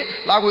day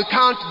like we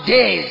count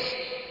days.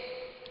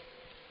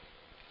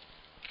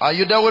 Are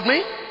you there with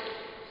me?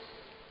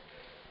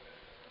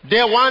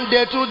 Day 1,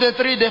 day 2, day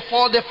 3, day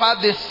 4, day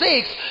 5, day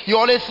 6. You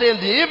always say in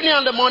the evening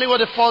and the morning was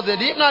the 4th day.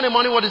 The evening and the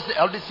morning was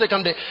the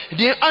 2nd day. The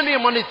evening and the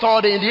morning,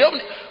 3rd day. In the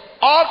evening,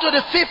 up to the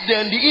 5th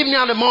day, in the evening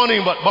and the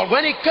morning. But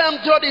when it comes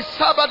to the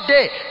Sabbath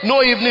day,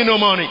 no evening, no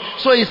morning.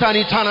 So it's an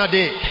eternal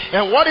day.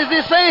 And what is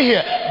he saying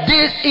here?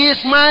 This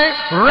is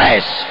my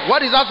rest.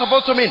 What is that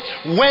supposed to mean?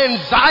 When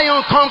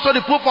Zion comes to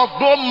the proof of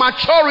global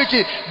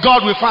maturity,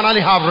 God will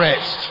finally have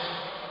rest.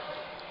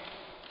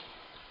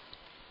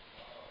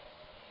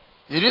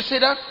 Did you see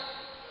that?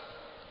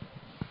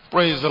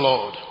 Praise the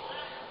Lord.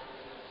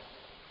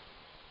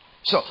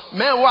 So,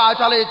 men were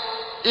actually,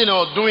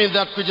 doing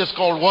that which is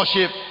called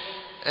worship.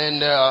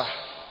 And,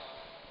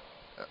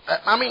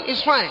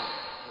 it's fine.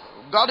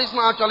 God is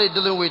not actually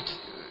dealing with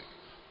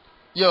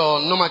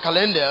your normal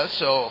calendar.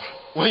 So,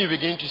 when you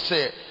begin to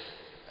say,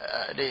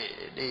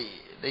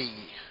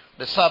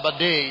 the Sabbath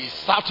day is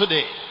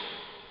Saturday.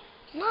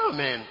 No,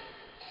 man.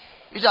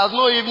 It has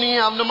no evening,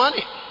 have no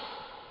money.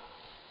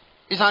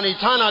 It's an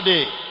eternal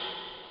day.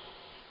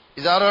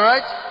 Is that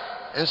alright?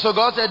 And so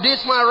God said, this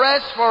is my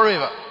rest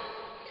forever.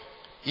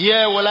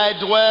 Here will I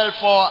dwell,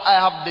 for I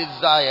have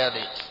desired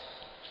it.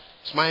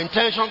 It's my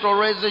intention to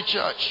raise the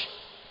church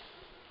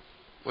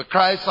with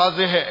Christ as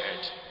the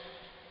head,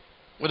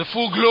 with the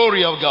full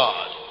glory of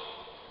God,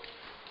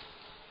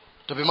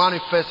 to be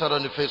manifested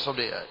on the face of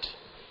the earth.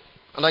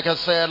 And like I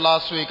said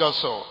last week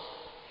also,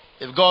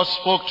 if God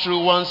spoke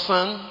through one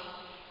son,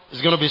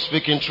 He's going to be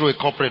speaking through a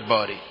corporate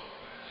body.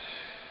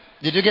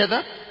 Did you get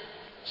that?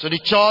 So the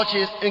church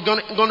is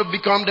going to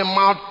become the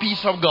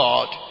mouthpiece of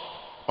God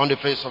on the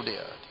face of the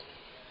earth.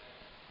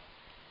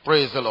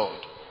 Praise the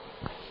Lord.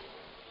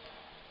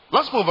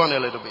 Let's move on a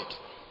little bit.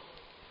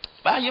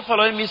 Are you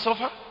following me so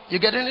far? You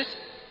getting it?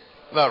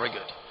 Very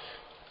good.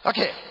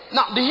 Okay.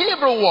 Now, the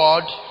Hebrew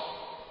word,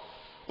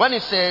 when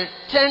it says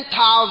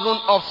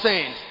 10,000 of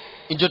saints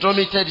in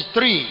Deuteronomy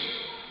 33,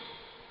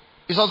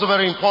 is also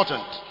very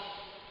important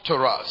to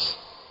us.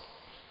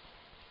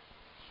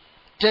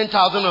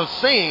 10,000 of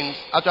saints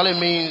actually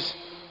means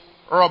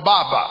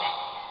Robaba.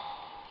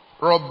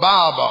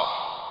 Robaba.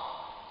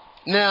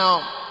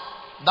 Now,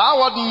 that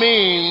word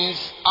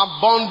means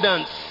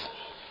abundance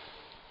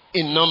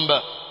in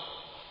number.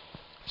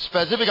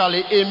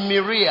 Specifically, a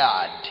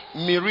myriad.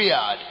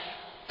 Myriad.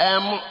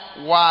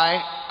 M-Y-R-I-A-D.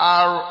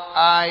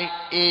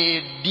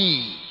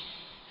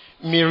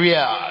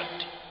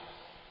 Myriad.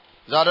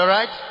 Is that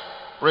alright?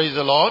 Praise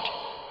the Lord.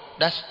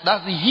 That's the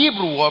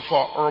Hebrew word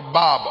for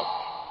Robaba.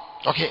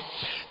 Okay.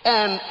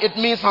 And it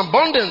means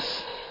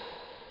abundance.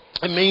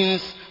 It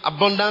means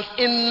abundance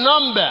in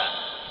number.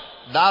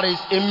 That is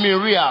a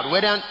myriad,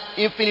 whether an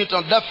infinite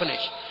or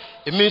definite.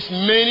 It means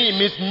many, it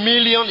means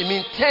million, it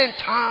means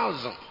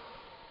 10,000.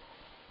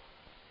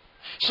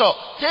 So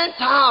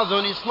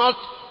 10,000 is not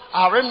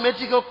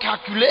arithmetical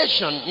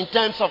calculation in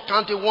terms of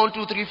counting 1,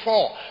 2, 3,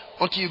 4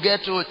 until you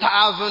get to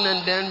 1,000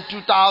 and then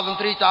 2,000,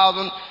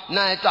 3,000,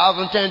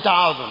 9,000,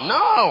 10,000.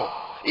 No.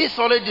 It's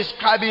only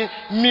describing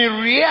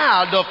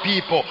myriad of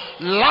people,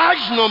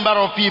 large number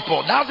of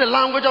people. That's the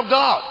language of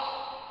God.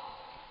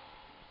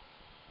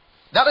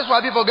 That is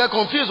why people get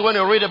confused when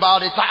they read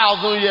about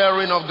 1,000-year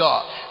reign of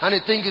God and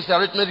they think it's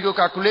arithmetical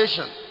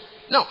calculation.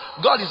 No,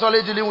 God is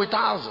only dealing with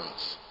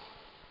thousands.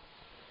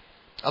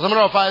 As a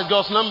matter of fact, it's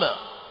God's number.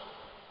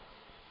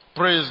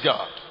 Praise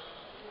God.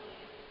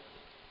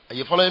 Are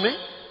you following me?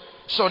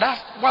 So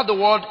that's what the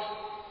word,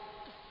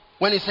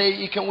 when it says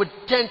He came with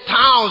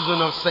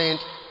 10,000 of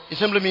saints, it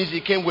simply means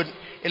He came with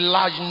a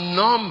large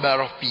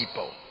number of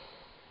people.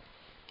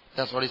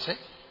 That's what it says.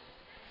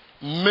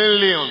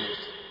 Millions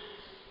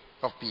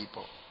of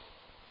people.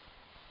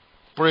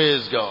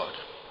 Praise God.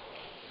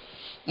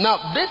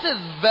 Now, this is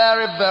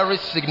very, very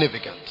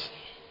significant.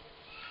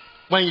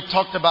 When you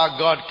talked about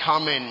God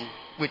coming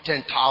with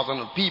 10,000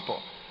 of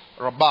people,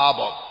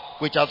 Rababa,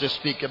 which has to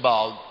speak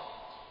about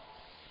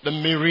the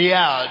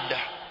myriad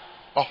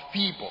of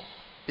people,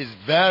 is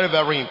very,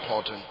 very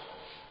important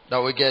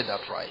that we get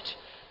that right.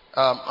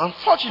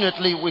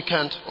 Unfortunately, we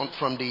can't,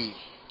 from the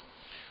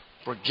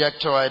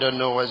projector, I don't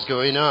know what's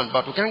going on,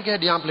 but we can't get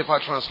the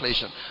Amplified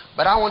Translation.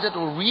 But I wanted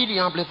to read the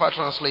Amplified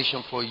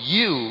Translation for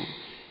you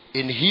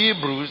in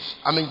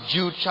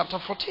Jude chapter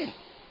 14.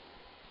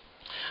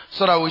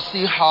 So that we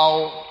see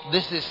how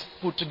this is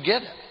put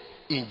together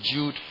in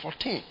Jude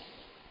 14.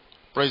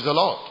 Praise the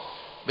Lord.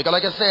 Because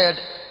like I said,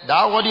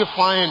 that's what you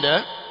find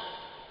there.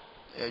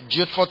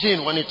 Jude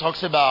 14, when it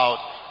talks about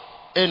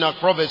Enoch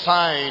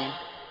prophesying,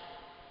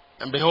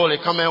 and behold, he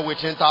cometh with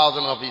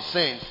 10,000 of his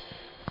saints.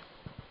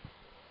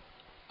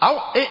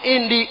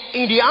 In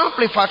the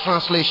Amplified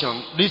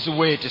Translation, this is the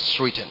way it is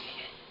written.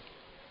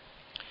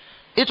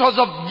 It was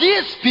of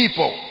these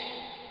people,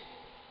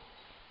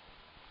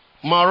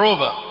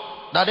 moreover,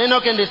 that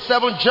Enoch in the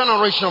seventh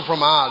generation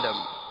from Adam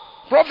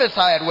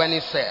prophesied when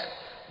he said,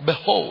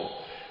 behold,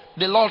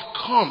 the Lord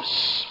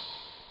comes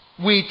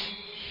with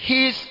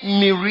his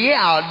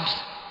myriads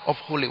of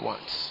holy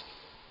ones.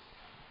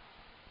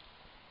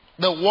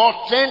 The word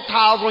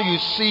 10,000 you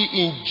see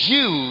in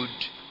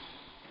Jude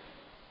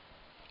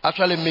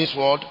actually means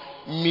what?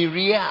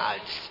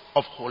 Myriads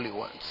of holy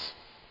ones.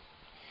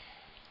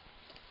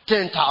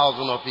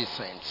 10,000 of his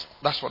saints.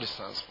 That's what it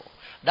stands for.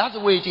 That's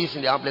the way it is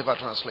in the Amplified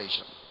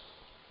Translation.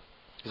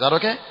 Is that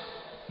okay?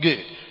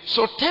 Good.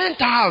 So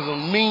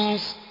 10,000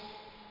 means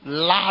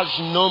large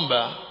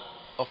number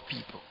of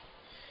people.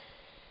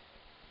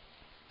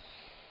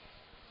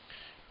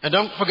 And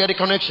don't forget the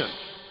connection.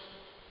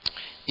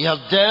 He has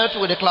dealt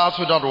with the clouds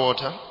without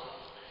water.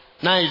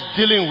 Now he's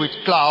dealing with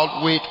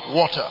cloud with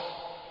water.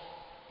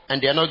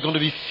 And they are not going to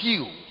be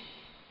few.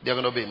 There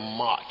are going to be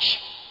much,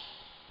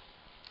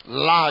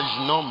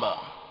 large number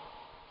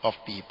of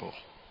people.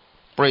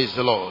 Praise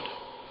the Lord.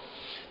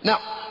 Now,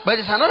 but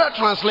it's another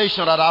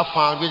translation that I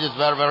found which is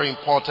very, very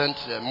important,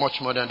 much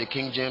more than the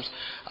King James,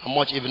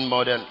 much even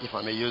more than, if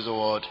I may use the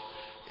word.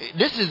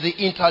 This is the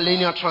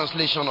interlinear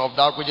translation of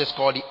that which is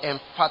called the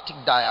emphatic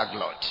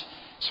diaglott.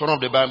 It's one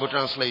of the Bible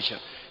translation.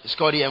 It's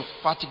called the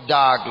emphatic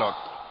diaglott.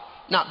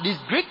 Now, this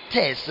Greek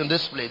text in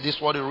this place, this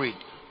is what you read.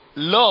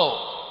 Lo,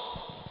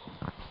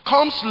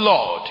 comes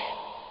Lord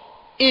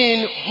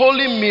in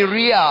holy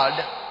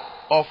myriad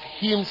of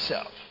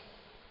himself.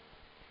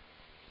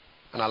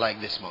 And I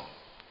like this more.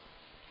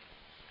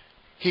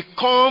 He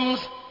comes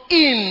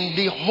in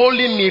the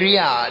holy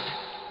myriad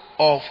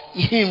of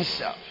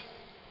himself.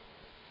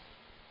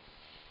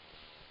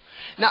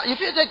 Now, if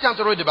you take time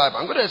to read the Bible,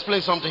 I'm going to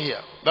explain something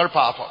here. Very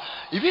powerful.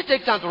 If you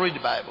take time to read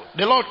the Bible,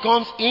 the Lord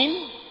comes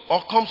in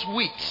or comes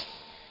with?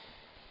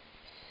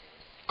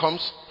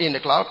 Comes in the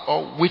cloud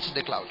or with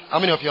the cloud? How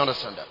many of you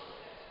understand that?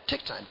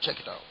 Take time, check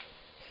it out.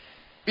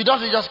 He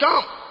doesn't just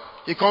come.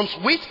 He comes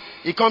with,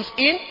 he comes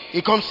in,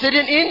 he comes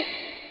sitting in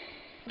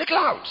the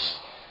clouds.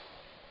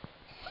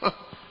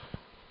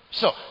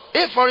 So,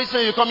 if for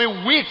instance you're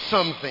coming with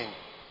something,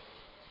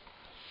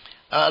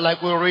 like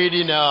we read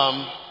in,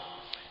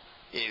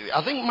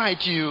 I think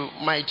Matthew,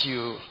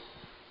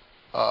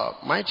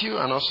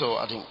 and also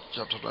I think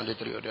chapter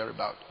 23 or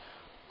thereabout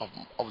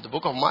of the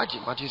book of Matthew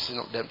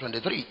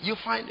 23, you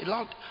find a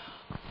lot.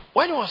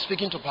 When he was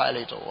speaking to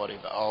Pilate or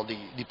whatever, or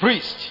the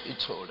priest, he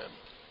told them,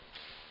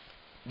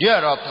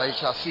 thereafter you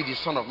shall see the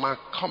Son of Man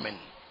coming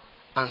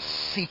and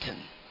sitting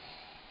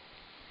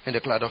in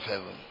the cloud of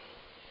heaven.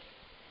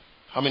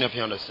 How many of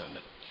you understand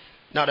that?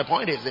 Now the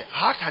point is that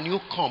how can you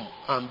come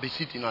and be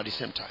sitting at the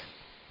same time?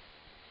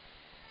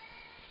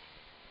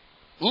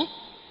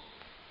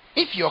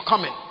 If you're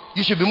coming,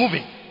 you should be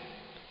moving.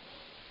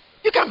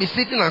 You can't be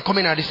sitting and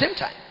coming at the same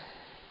time.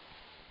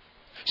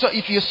 So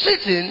if you're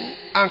sitting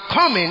and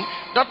coming,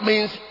 that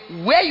means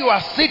where you are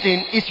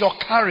sitting is your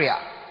carrier.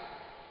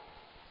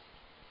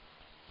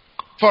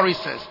 For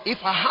instance,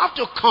 if I have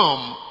to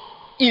come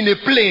in a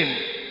plane,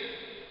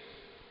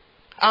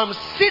 I'm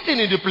sitting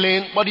in the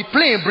plane, but the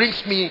plane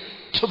brings me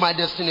to my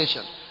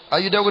destination. Are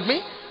you there with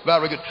me?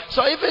 Very good.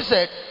 So if he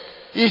said,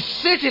 he's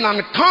sitting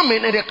and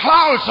coming in the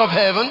clouds of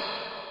heaven,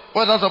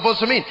 what's that supposed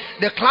to mean?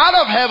 The cloud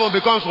of heaven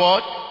becomes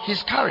what?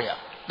 His carrier.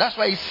 That's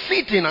why he's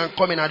sitting and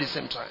coming at the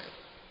same time.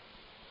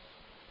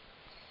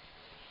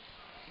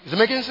 Is it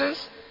making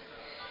sense?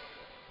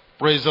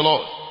 Praise the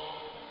Lord.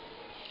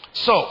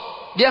 So,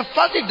 the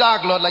emphatic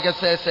diaglott, like I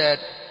said,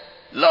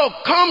 lo,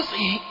 comes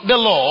the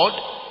Lord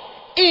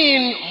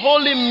in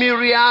holy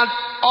myriad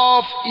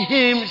of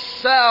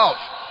himself.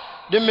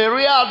 The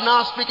myriad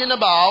now speaking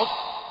about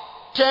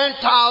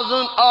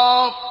 10,000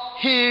 of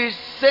his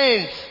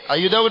saints. Are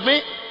you there with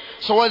me?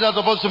 So what is that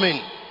supposed to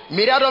mean?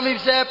 Myriad of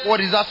himself, what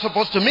is that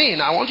supposed to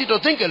mean? I want you to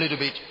think a little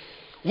bit.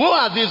 Who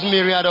are these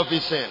myriad of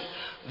his saints?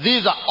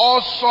 These are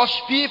all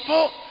such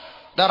people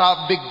that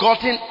are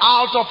begotten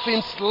out of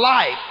his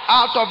life,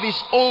 out of his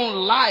own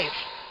life.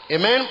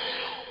 Amen?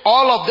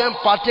 All of them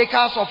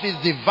partakers of his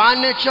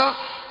divine nature,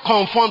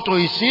 conformed to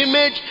his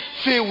image,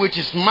 filled with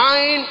his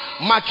mind,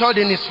 matured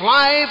in his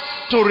life,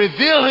 to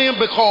reveal him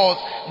because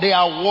they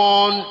are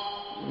one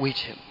with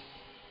him.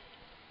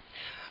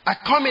 I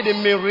come in the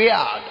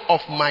myriad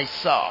of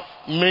myself.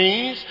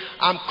 Means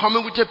I'm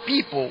coming with the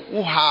people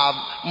who have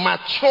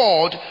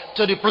matured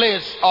to the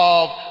place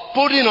of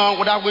putting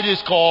on that which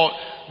is called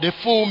the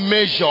full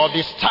measure,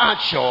 the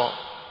stature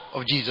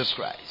of Jesus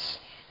Christ.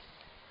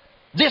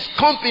 This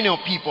company of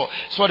people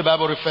is what the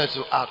Bible refers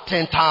to as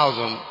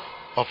 10,000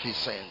 of his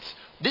saints.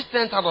 These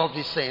 10,000 of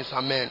his saints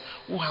are men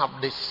who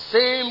have the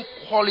same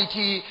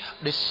quality,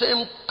 the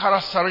same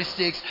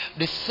characteristics,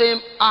 the same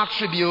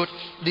attribute,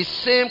 the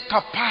same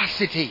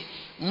capacity.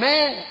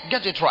 Men,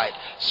 get it right.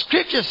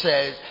 Scripture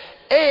says,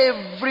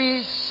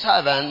 every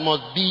servant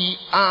must be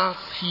as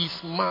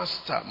his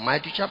master.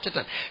 Matthew chapter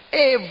 10.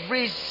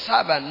 Every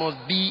servant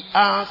must be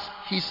as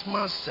his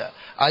master.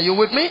 Are you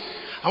with me?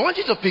 I want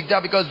you to pick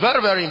that because it's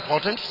very, very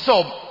important.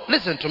 So,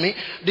 listen to me.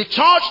 The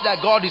church that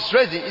God is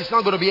raising is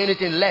not going to be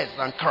anything less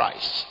than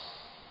Christ.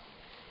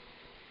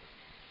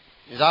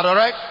 Is that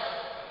alright?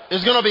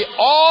 It's going to be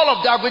all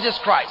of that which is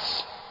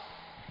Christ.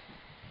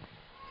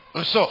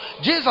 And so,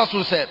 Jesus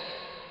will say,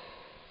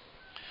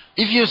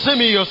 if you see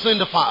me, you'll see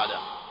the Father.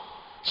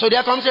 So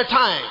there comes a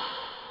time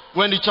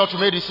when the church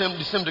made the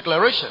same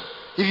declaration.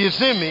 If you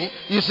see me,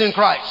 you see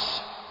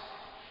Christ.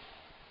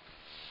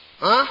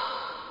 Huh?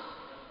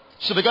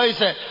 So because he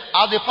said,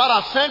 as the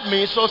Father sent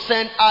me, so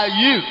sent I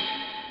you.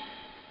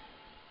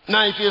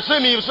 Now if you see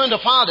me, you see the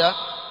Father.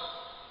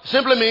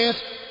 Simply means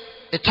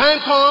a time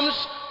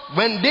comes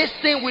when this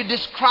thing we're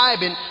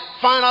describing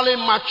finally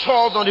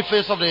matures on the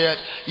face of the earth.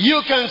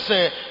 You can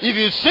say, if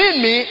you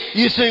see me,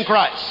 you see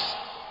Christ.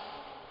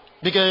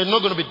 Because it's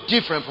not going to be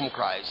different from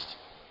Christ.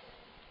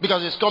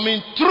 Because it's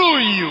coming through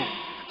you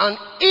and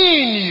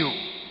in you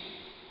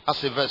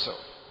as a vessel.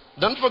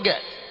 Don't forget,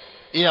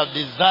 he has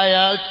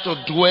desired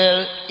to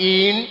dwell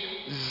in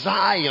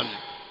Zion.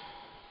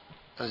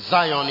 And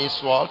Zion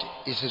is what?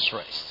 Is his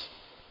rest.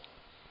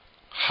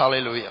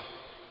 Hallelujah.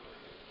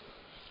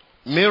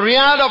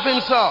 Myriad of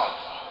himself.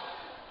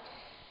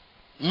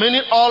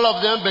 Many, all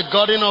of them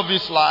begotten of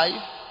his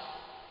life.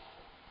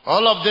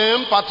 All of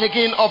them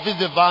partaking of his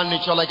divine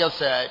nature, like I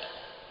said.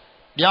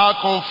 They are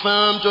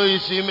confirmed to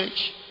his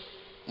image.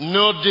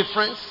 No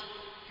difference.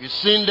 You've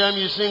seen them,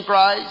 you've seen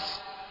Christ.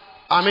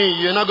 I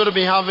mean, you're not going to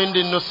be having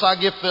the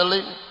nostalgic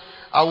feeling.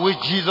 I wish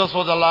Jesus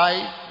was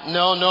alive.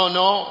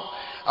 No.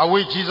 I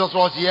wish Jesus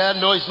was here.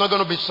 No, it's not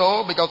going to be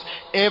so, because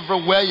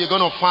everywhere you're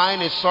going to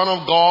find a Son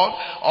of God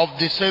of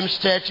the same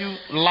stature,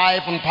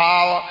 life and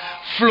power,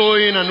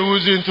 flowing and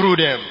oozing through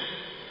them.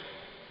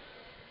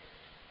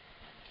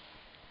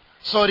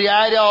 So the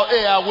idea of,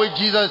 hey, I wish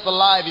Jesus is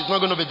alive is not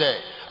going to be there.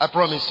 I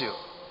promise you.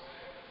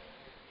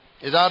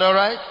 Is that all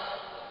right?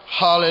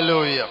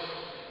 Hallelujah.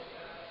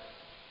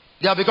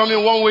 They are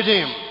becoming one with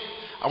him.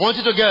 I want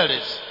you to get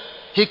this.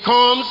 He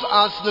comes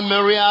as the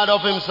myriad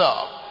of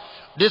himself.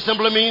 This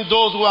simply means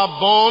those who are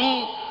born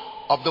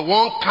of the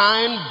one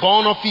kind,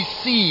 born of his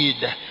seed,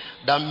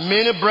 the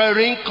many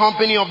brethren,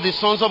 company of the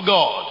sons of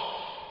God,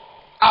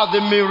 are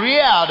the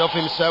myriad of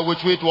himself,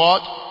 which with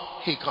what?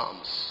 He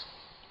comes.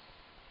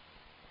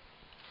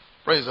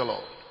 Praise the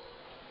Lord.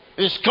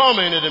 He's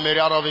coming in the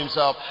myriad of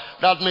himself.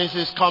 That means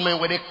he's coming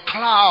with the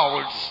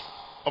clouds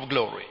of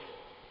glory.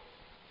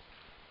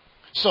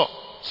 So,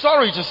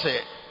 sorry to say,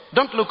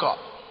 don't look up.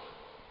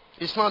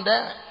 It's not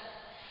there.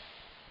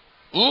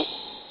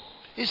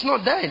 It's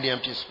not there in the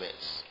empty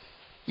space.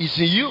 It's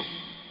in you.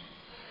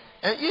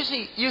 And you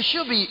see, you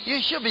should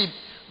be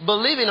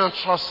believing and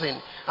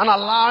trusting and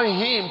allowing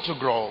him to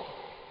grow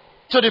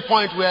to the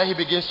point where he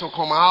begins to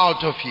come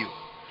out of you.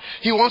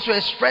 He wants to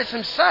express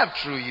himself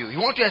through you. He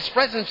wants to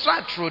express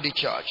himself through the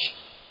church.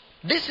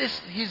 This is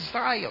his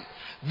Zion.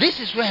 This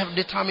is where he has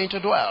determined to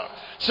dwell.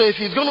 So if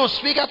he's going to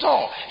speak at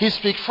all, he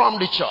speaks from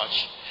the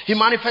church. He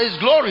manifests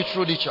glory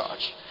through the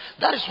church.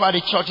 That is why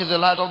the church is the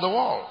light of the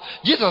world.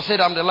 Jesus said,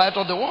 I'm the light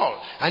of the world.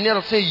 And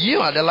he'll say, you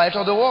are the light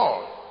of the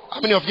world. How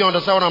many of you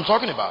understand what I'm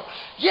talking about?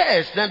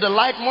 Yes, then the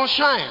light must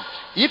shine.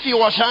 If you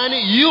are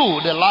shining,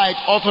 you, the light,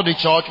 also the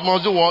church,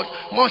 must do what?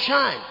 Must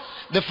shine.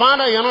 The fact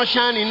that you're not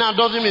shining now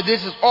doesn't mean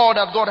this is all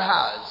that God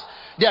has.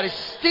 There is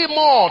still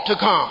more to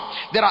come.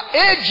 There are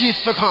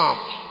ages to come.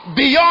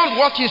 Beyond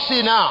what you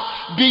see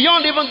now.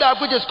 Beyond even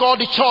that which is called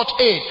the church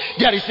age.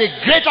 There is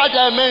a greater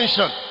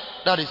dimension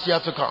that is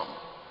yet to come.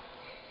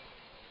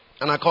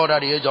 And I call that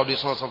the age of the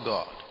sons of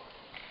God.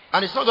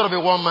 And it's not going to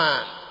be one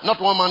man.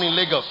 Not one man in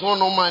Lagos. One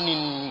man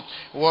in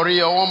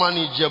Warrior. One man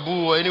in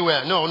Jebu or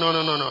anywhere. No.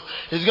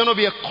 It's going to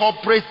be a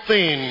corporate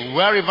thing.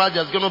 Wherever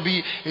there's going to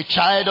be a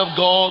child of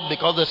God.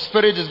 Because the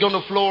Spirit is going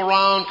to flow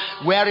around.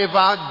 Wherever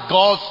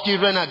God's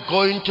children are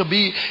going to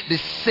be. The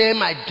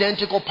same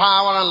identical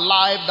power and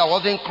life that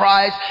was in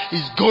Christ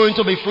is going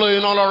to be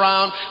flowing all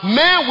around.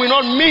 Men will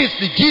not miss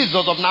the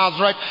Jesus of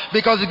Nazareth.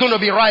 Because it's going to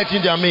be right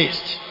in their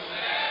midst.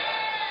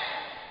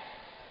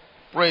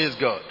 Praise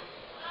God.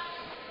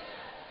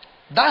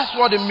 That's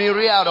what the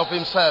myriad of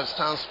himself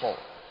stands for.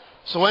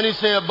 So when he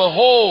says,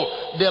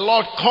 behold, the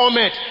Lord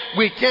cometh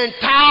with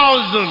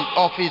 10,000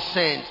 of his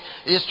saints,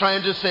 he's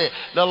trying to say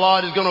the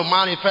Lord is going to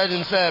manifest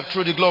himself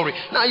through the glory.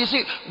 Now you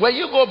see, when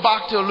you go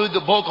back to read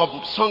the book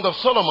of Song of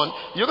Solomon,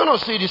 you're going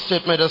to see this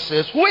statement that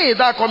says, who is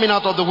that coming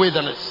out of the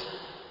wilderness?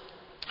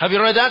 Have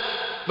you read that?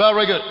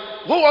 Very good.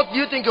 What do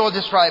you think he was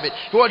describing?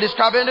 He was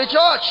describing the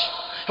church.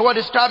 He was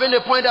describing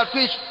the point at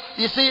which,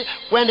 you see,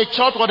 when the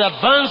church was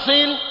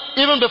advancing,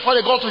 even before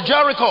they got to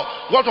Jericho,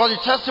 what was the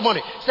testimony?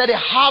 It said the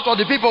heart of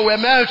the people were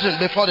melting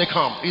before they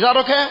come. Is that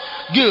okay?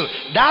 Good.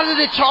 That is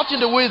the church in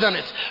the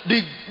wilderness.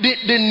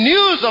 The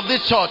news of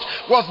this church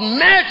was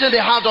melting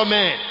the heart of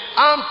men.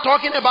 I'm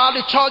talking about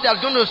the church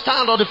that's going to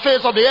stand on the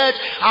face of the earth,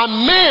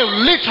 and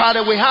men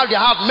literally will have their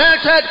heart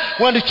melted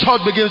when the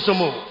church begins to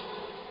move.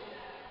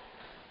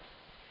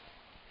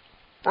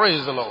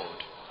 Praise the Lord.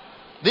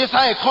 This is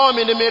how he come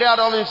in the myriad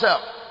of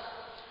himself.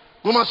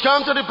 We must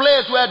come to the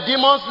place where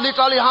demons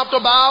literally have to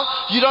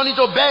bow. You don't need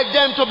to beg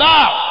them to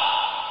bow.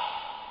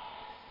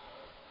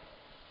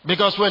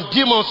 Because when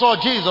demons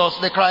saw Jesus,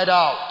 they cried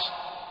out.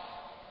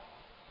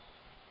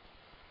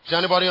 Does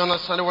anybody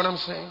understand what I'm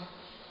saying?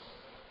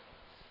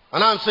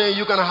 And I'm saying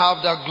you can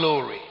have that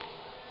glory.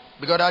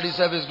 Because that is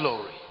his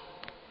glory.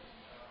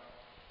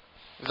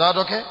 Is that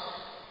okay?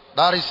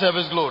 That is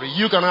his glory.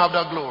 You can have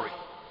that glory.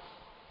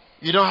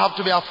 You don't have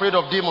to be afraid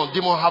of demons.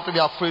 Demons have to be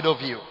afraid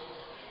of you.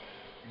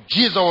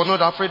 Jesus was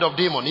not afraid of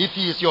demons. If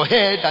he is your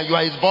head and you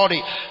are his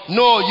body.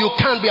 No, you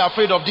can't be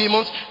afraid of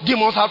demons.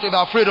 Demons have to be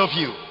afraid of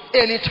you.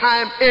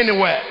 Anytime,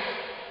 anywhere.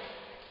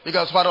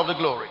 Because part of the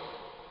glory.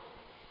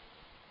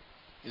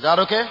 Is that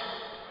okay?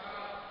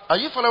 Are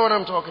you following what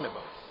I'm talking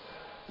about?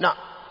 Now,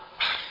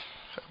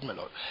 my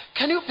Lord,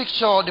 can you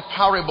picture the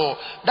parable?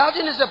 That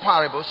is a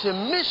parable. It's a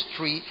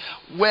mystery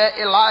where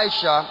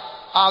Elisha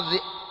has the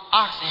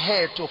axe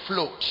head to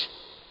float.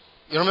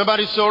 You remember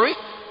the story?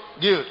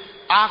 Good.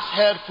 Axe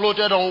head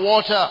floated on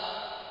water.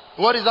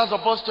 What is that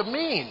supposed to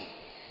mean?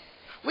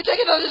 We take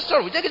it as a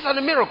story. We take it as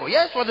a miracle.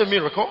 Yes, it was a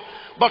miracle.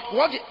 But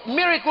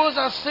miracles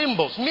are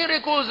symbols.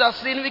 Miracles are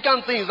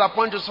significant things that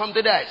point to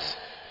something else.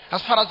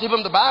 As far as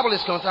even the Bible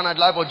is concerned and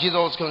the life of Jesus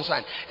was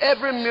concerned,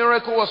 every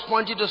miracle was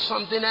pointing to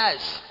something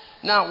else.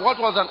 Now, what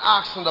was an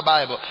axe in the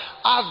Bible?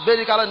 Axe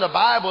basically in the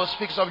Bible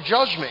speaks of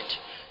judgment.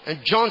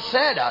 And John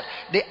said that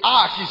the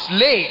axe is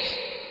laid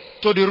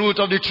to the root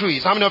of the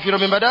trees. How many of you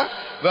remember that?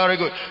 Very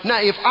good.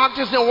 Now, if axe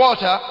is in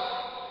water,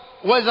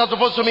 what is that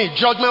supposed to mean?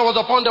 Judgment was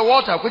upon the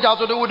water, which has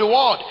to do with the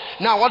word.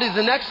 Now, what is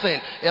the next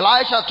thing?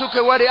 Elisha took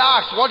away the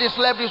axe. What is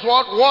left is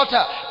what?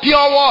 Water.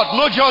 Pure word.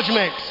 No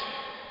judgment.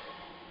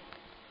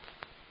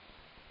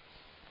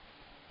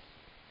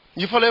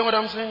 You follow what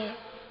I'm saying here?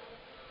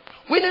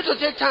 We need to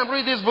take time,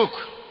 read this book,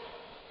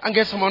 and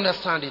get some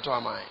understanding to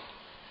our mind.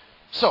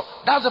 So,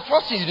 that's the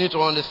first thing you need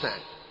to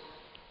understand.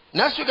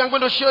 Next week I'm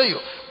going to show you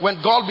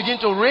when God began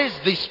to raise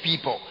these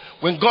people,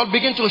 when God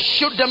began to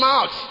shoot them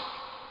out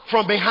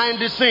from behind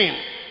the scene.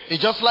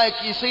 It's just like,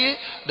 you see,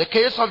 the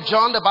case of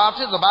John the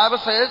Baptist. The Bible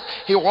says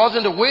he was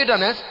in the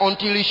wilderness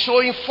until he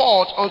showing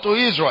forth unto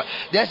Israel.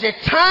 There's a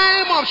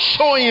time of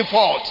showing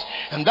forth.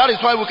 And that is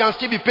why we can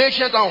still be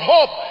patient and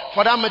hope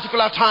for that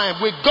particular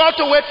time. We got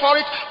to wait for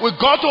it. We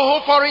got to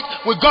hope for it.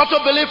 We got to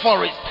believe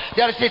for it.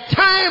 There is a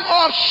time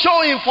of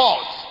showing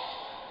forth.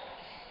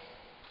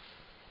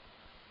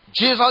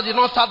 Jesus did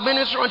not start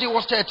ministry until he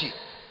was 30.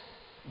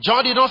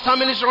 John did not start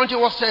ministry until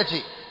he was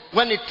 30.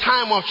 When the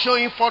time of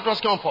showing forth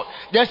was come forth.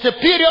 There's a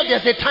period,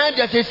 there's a time,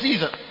 there's a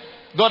season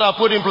God has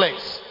put in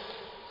place.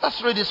 Let's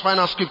read this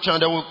final scripture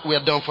and then we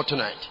are done for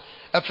tonight.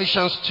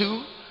 Ephesians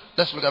 2,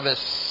 let's look at verse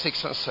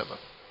 6 and 7.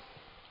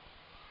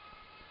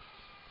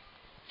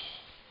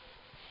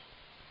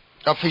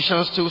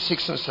 Ephesians 2,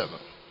 6 and 7.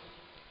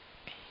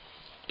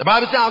 The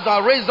Bible says,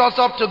 "I raised us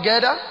up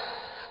together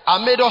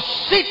and made us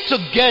sit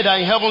together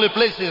in heavenly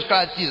places in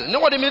Christ Jesus." You know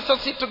what it means to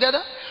sit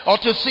together? Or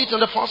to sit in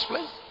the first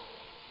place?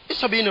 It's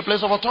to be in a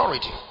place of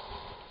authority.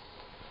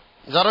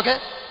 Is that okay?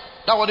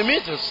 That's what it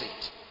means to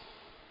sit.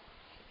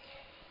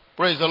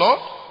 Praise the Lord.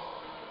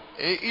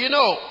 You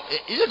know,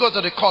 you go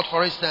to the court,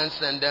 for instance,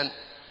 and then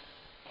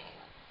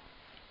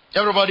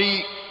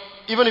everybody,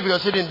 even if you're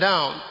sitting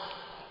down,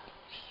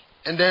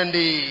 and then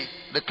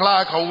the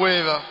clerk or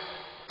whoever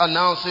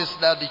announces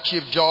that the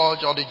chief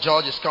judge or the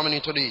judge is coming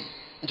into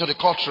the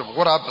courtroom,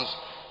 what happens?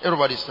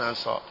 Everybody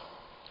stands up.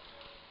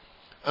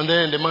 And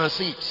then the man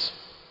sits.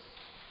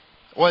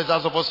 What is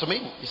that supposed to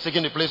mean? He's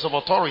taking the place of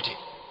authority.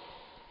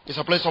 It's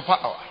a place of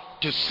power.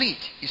 To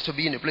sit is to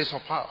be in a place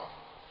of power.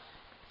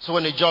 So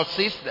when the judge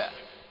sits there,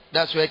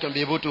 that's where he can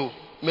be able to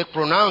make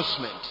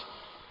pronouncement,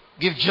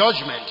 give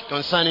judgment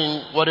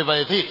concerning whatever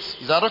it is.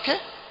 Is that okay?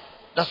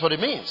 That's what it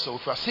means. So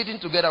if we are sitting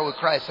together with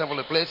Christ in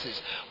heavenly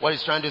places, what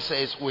he's trying to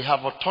say is we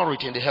have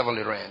authority in the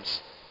heavenly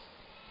realms.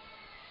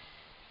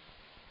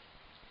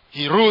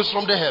 He rules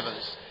from the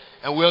heavens,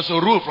 and we also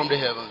rule from the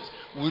heavens.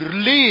 We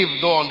live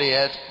though on the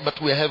earth,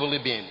 but we are heavenly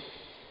being.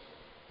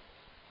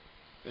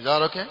 Is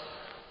that okay?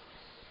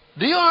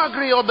 Do you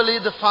agree or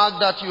believe the fact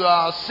that you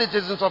are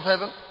citizens of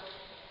heaven?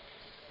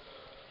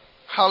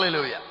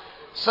 Hallelujah.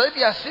 So if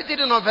you are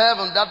citizen of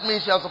heaven, that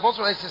means you are supposed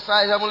to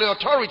exercise heavenly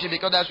authority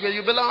because that's where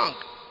you belong.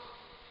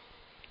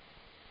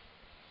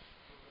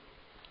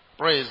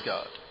 Praise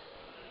God.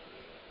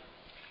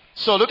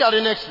 So look at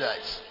the next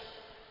verse.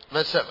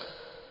 Verse 7.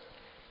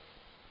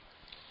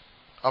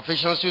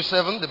 Ephesians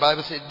 2:7, the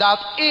Bible says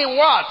that in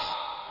what?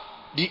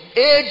 The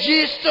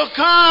ages to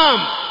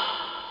come.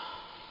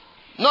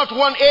 Not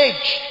one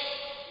age.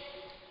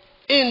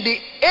 In the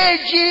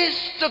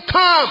ages to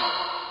come,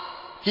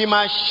 he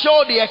might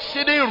show the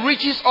exceeding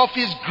riches of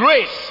his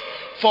grace.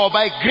 For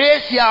by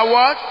grace ye are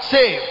what?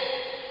 Saved.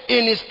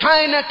 In his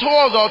kindness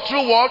towards us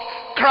through what?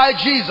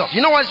 Christ Jesus.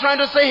 You know what he's trying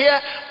to say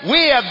here?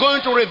 We are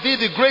going to reveal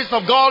the grace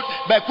of God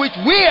by which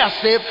we are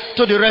saved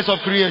to the rest of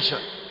creation.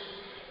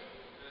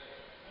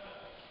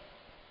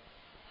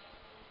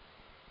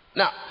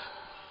 Now,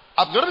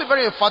 I'm going to be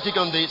very emphatic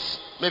on this,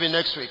 maybe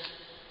next week.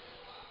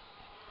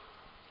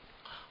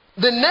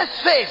 The next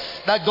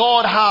phase that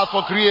God has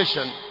for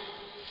creation,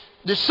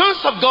 the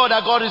sons of God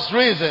that God is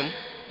raising,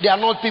 they are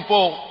not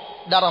people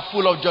that are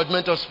full of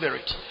judgmental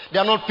spirit. They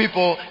are not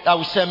people that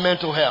will send men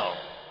to hell.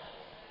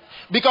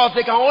 Because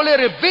they can only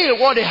reveal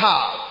what they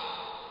have.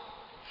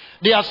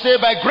 They are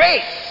saved by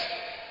grace.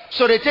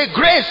 So they take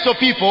grace to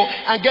people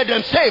and get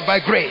them saved by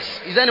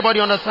grace. Is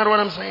anybody understand what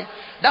I'm saying?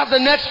 That's the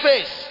next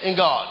phase in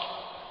God.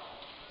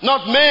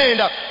 Not men.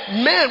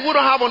 Men who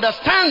don't have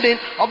understanding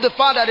of the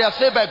fact that they are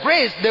saved by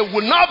grace, they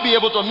will not be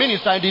able to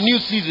minister in the new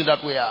season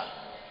that we are.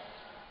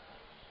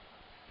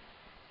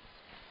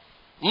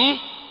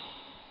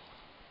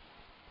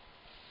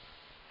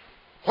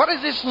 What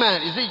is this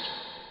man? Is it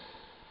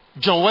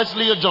John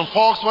Wesley or John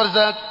Fox? What is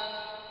that?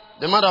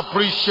 The man that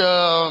preached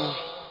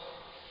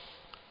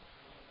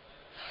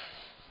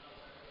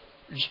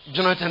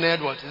Jonathan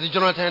Edwards. Is it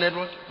Jonathan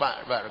Edwards?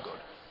 Very good.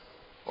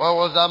 What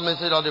was that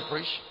message that they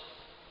preached?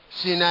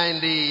 Sinner in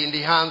the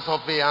hands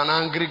of an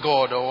angry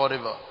God or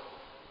whatever.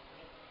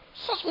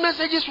 Such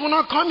messages will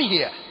not come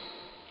here.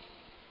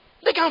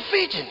 They can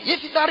fit in.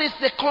 If that is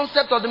the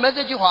concept of the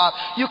message you have,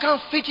 you can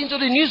fit into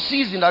the new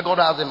season that God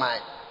has in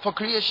mind for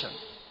creation.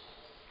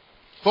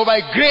 For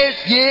by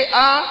grace ye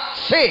are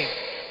saved,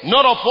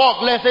 not of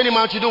work, lest any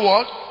man should do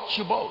what?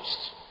 Should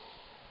boast.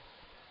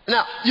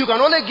 Now, you can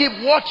only give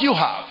what you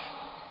have.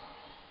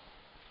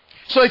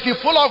 So if you're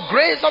full of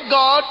grace of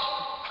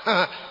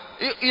God,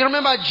 you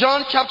remember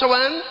John chapter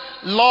 1?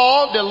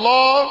 The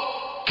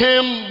law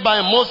came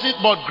by Moses,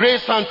 but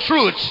grace and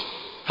truth.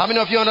 How many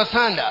of you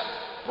understand that?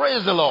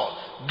 Praise the Lord.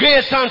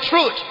 Grace and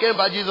truth came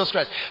by Jesus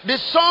Christ. The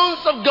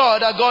sons of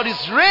God that God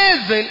is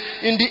raising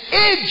in the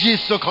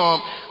ages to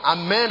come are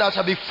men that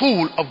shall be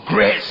full of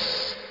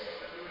grace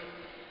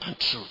and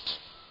truth.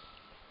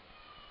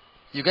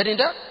 You getting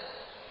that?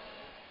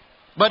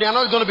 But they are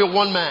not going to be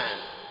one man.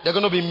 They're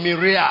going to be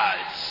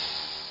myriads.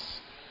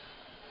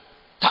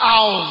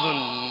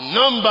 Thousands,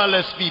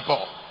 numberless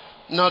people.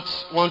 Not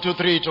 1, 2,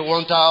 3 to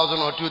 1,000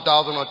 or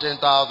 2,000 or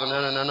 10,000.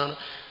 No.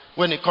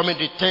 When he coming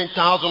to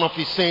 10,000 of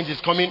his saints, he's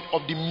coming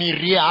of the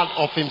myriad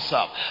of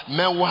himself.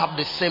 Men who have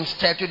the same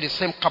stature, the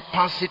same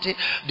capacity,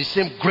 the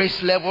same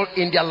grace level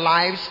in their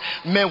lives.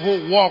 Men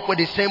who walk with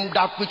the same,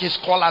 that which is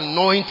called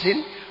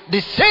anointing.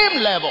 The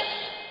same level.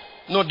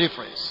 No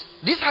difference.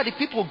 These are the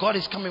people God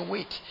is coming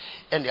with.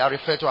 And they are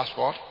referred to as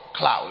what?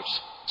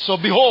 Clouds. So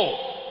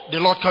behold, the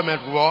Lord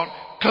cometh with what?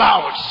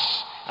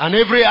 Clouds. And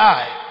every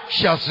eye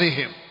shall see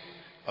him.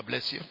 God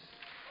bless you.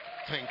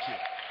 Thank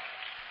you.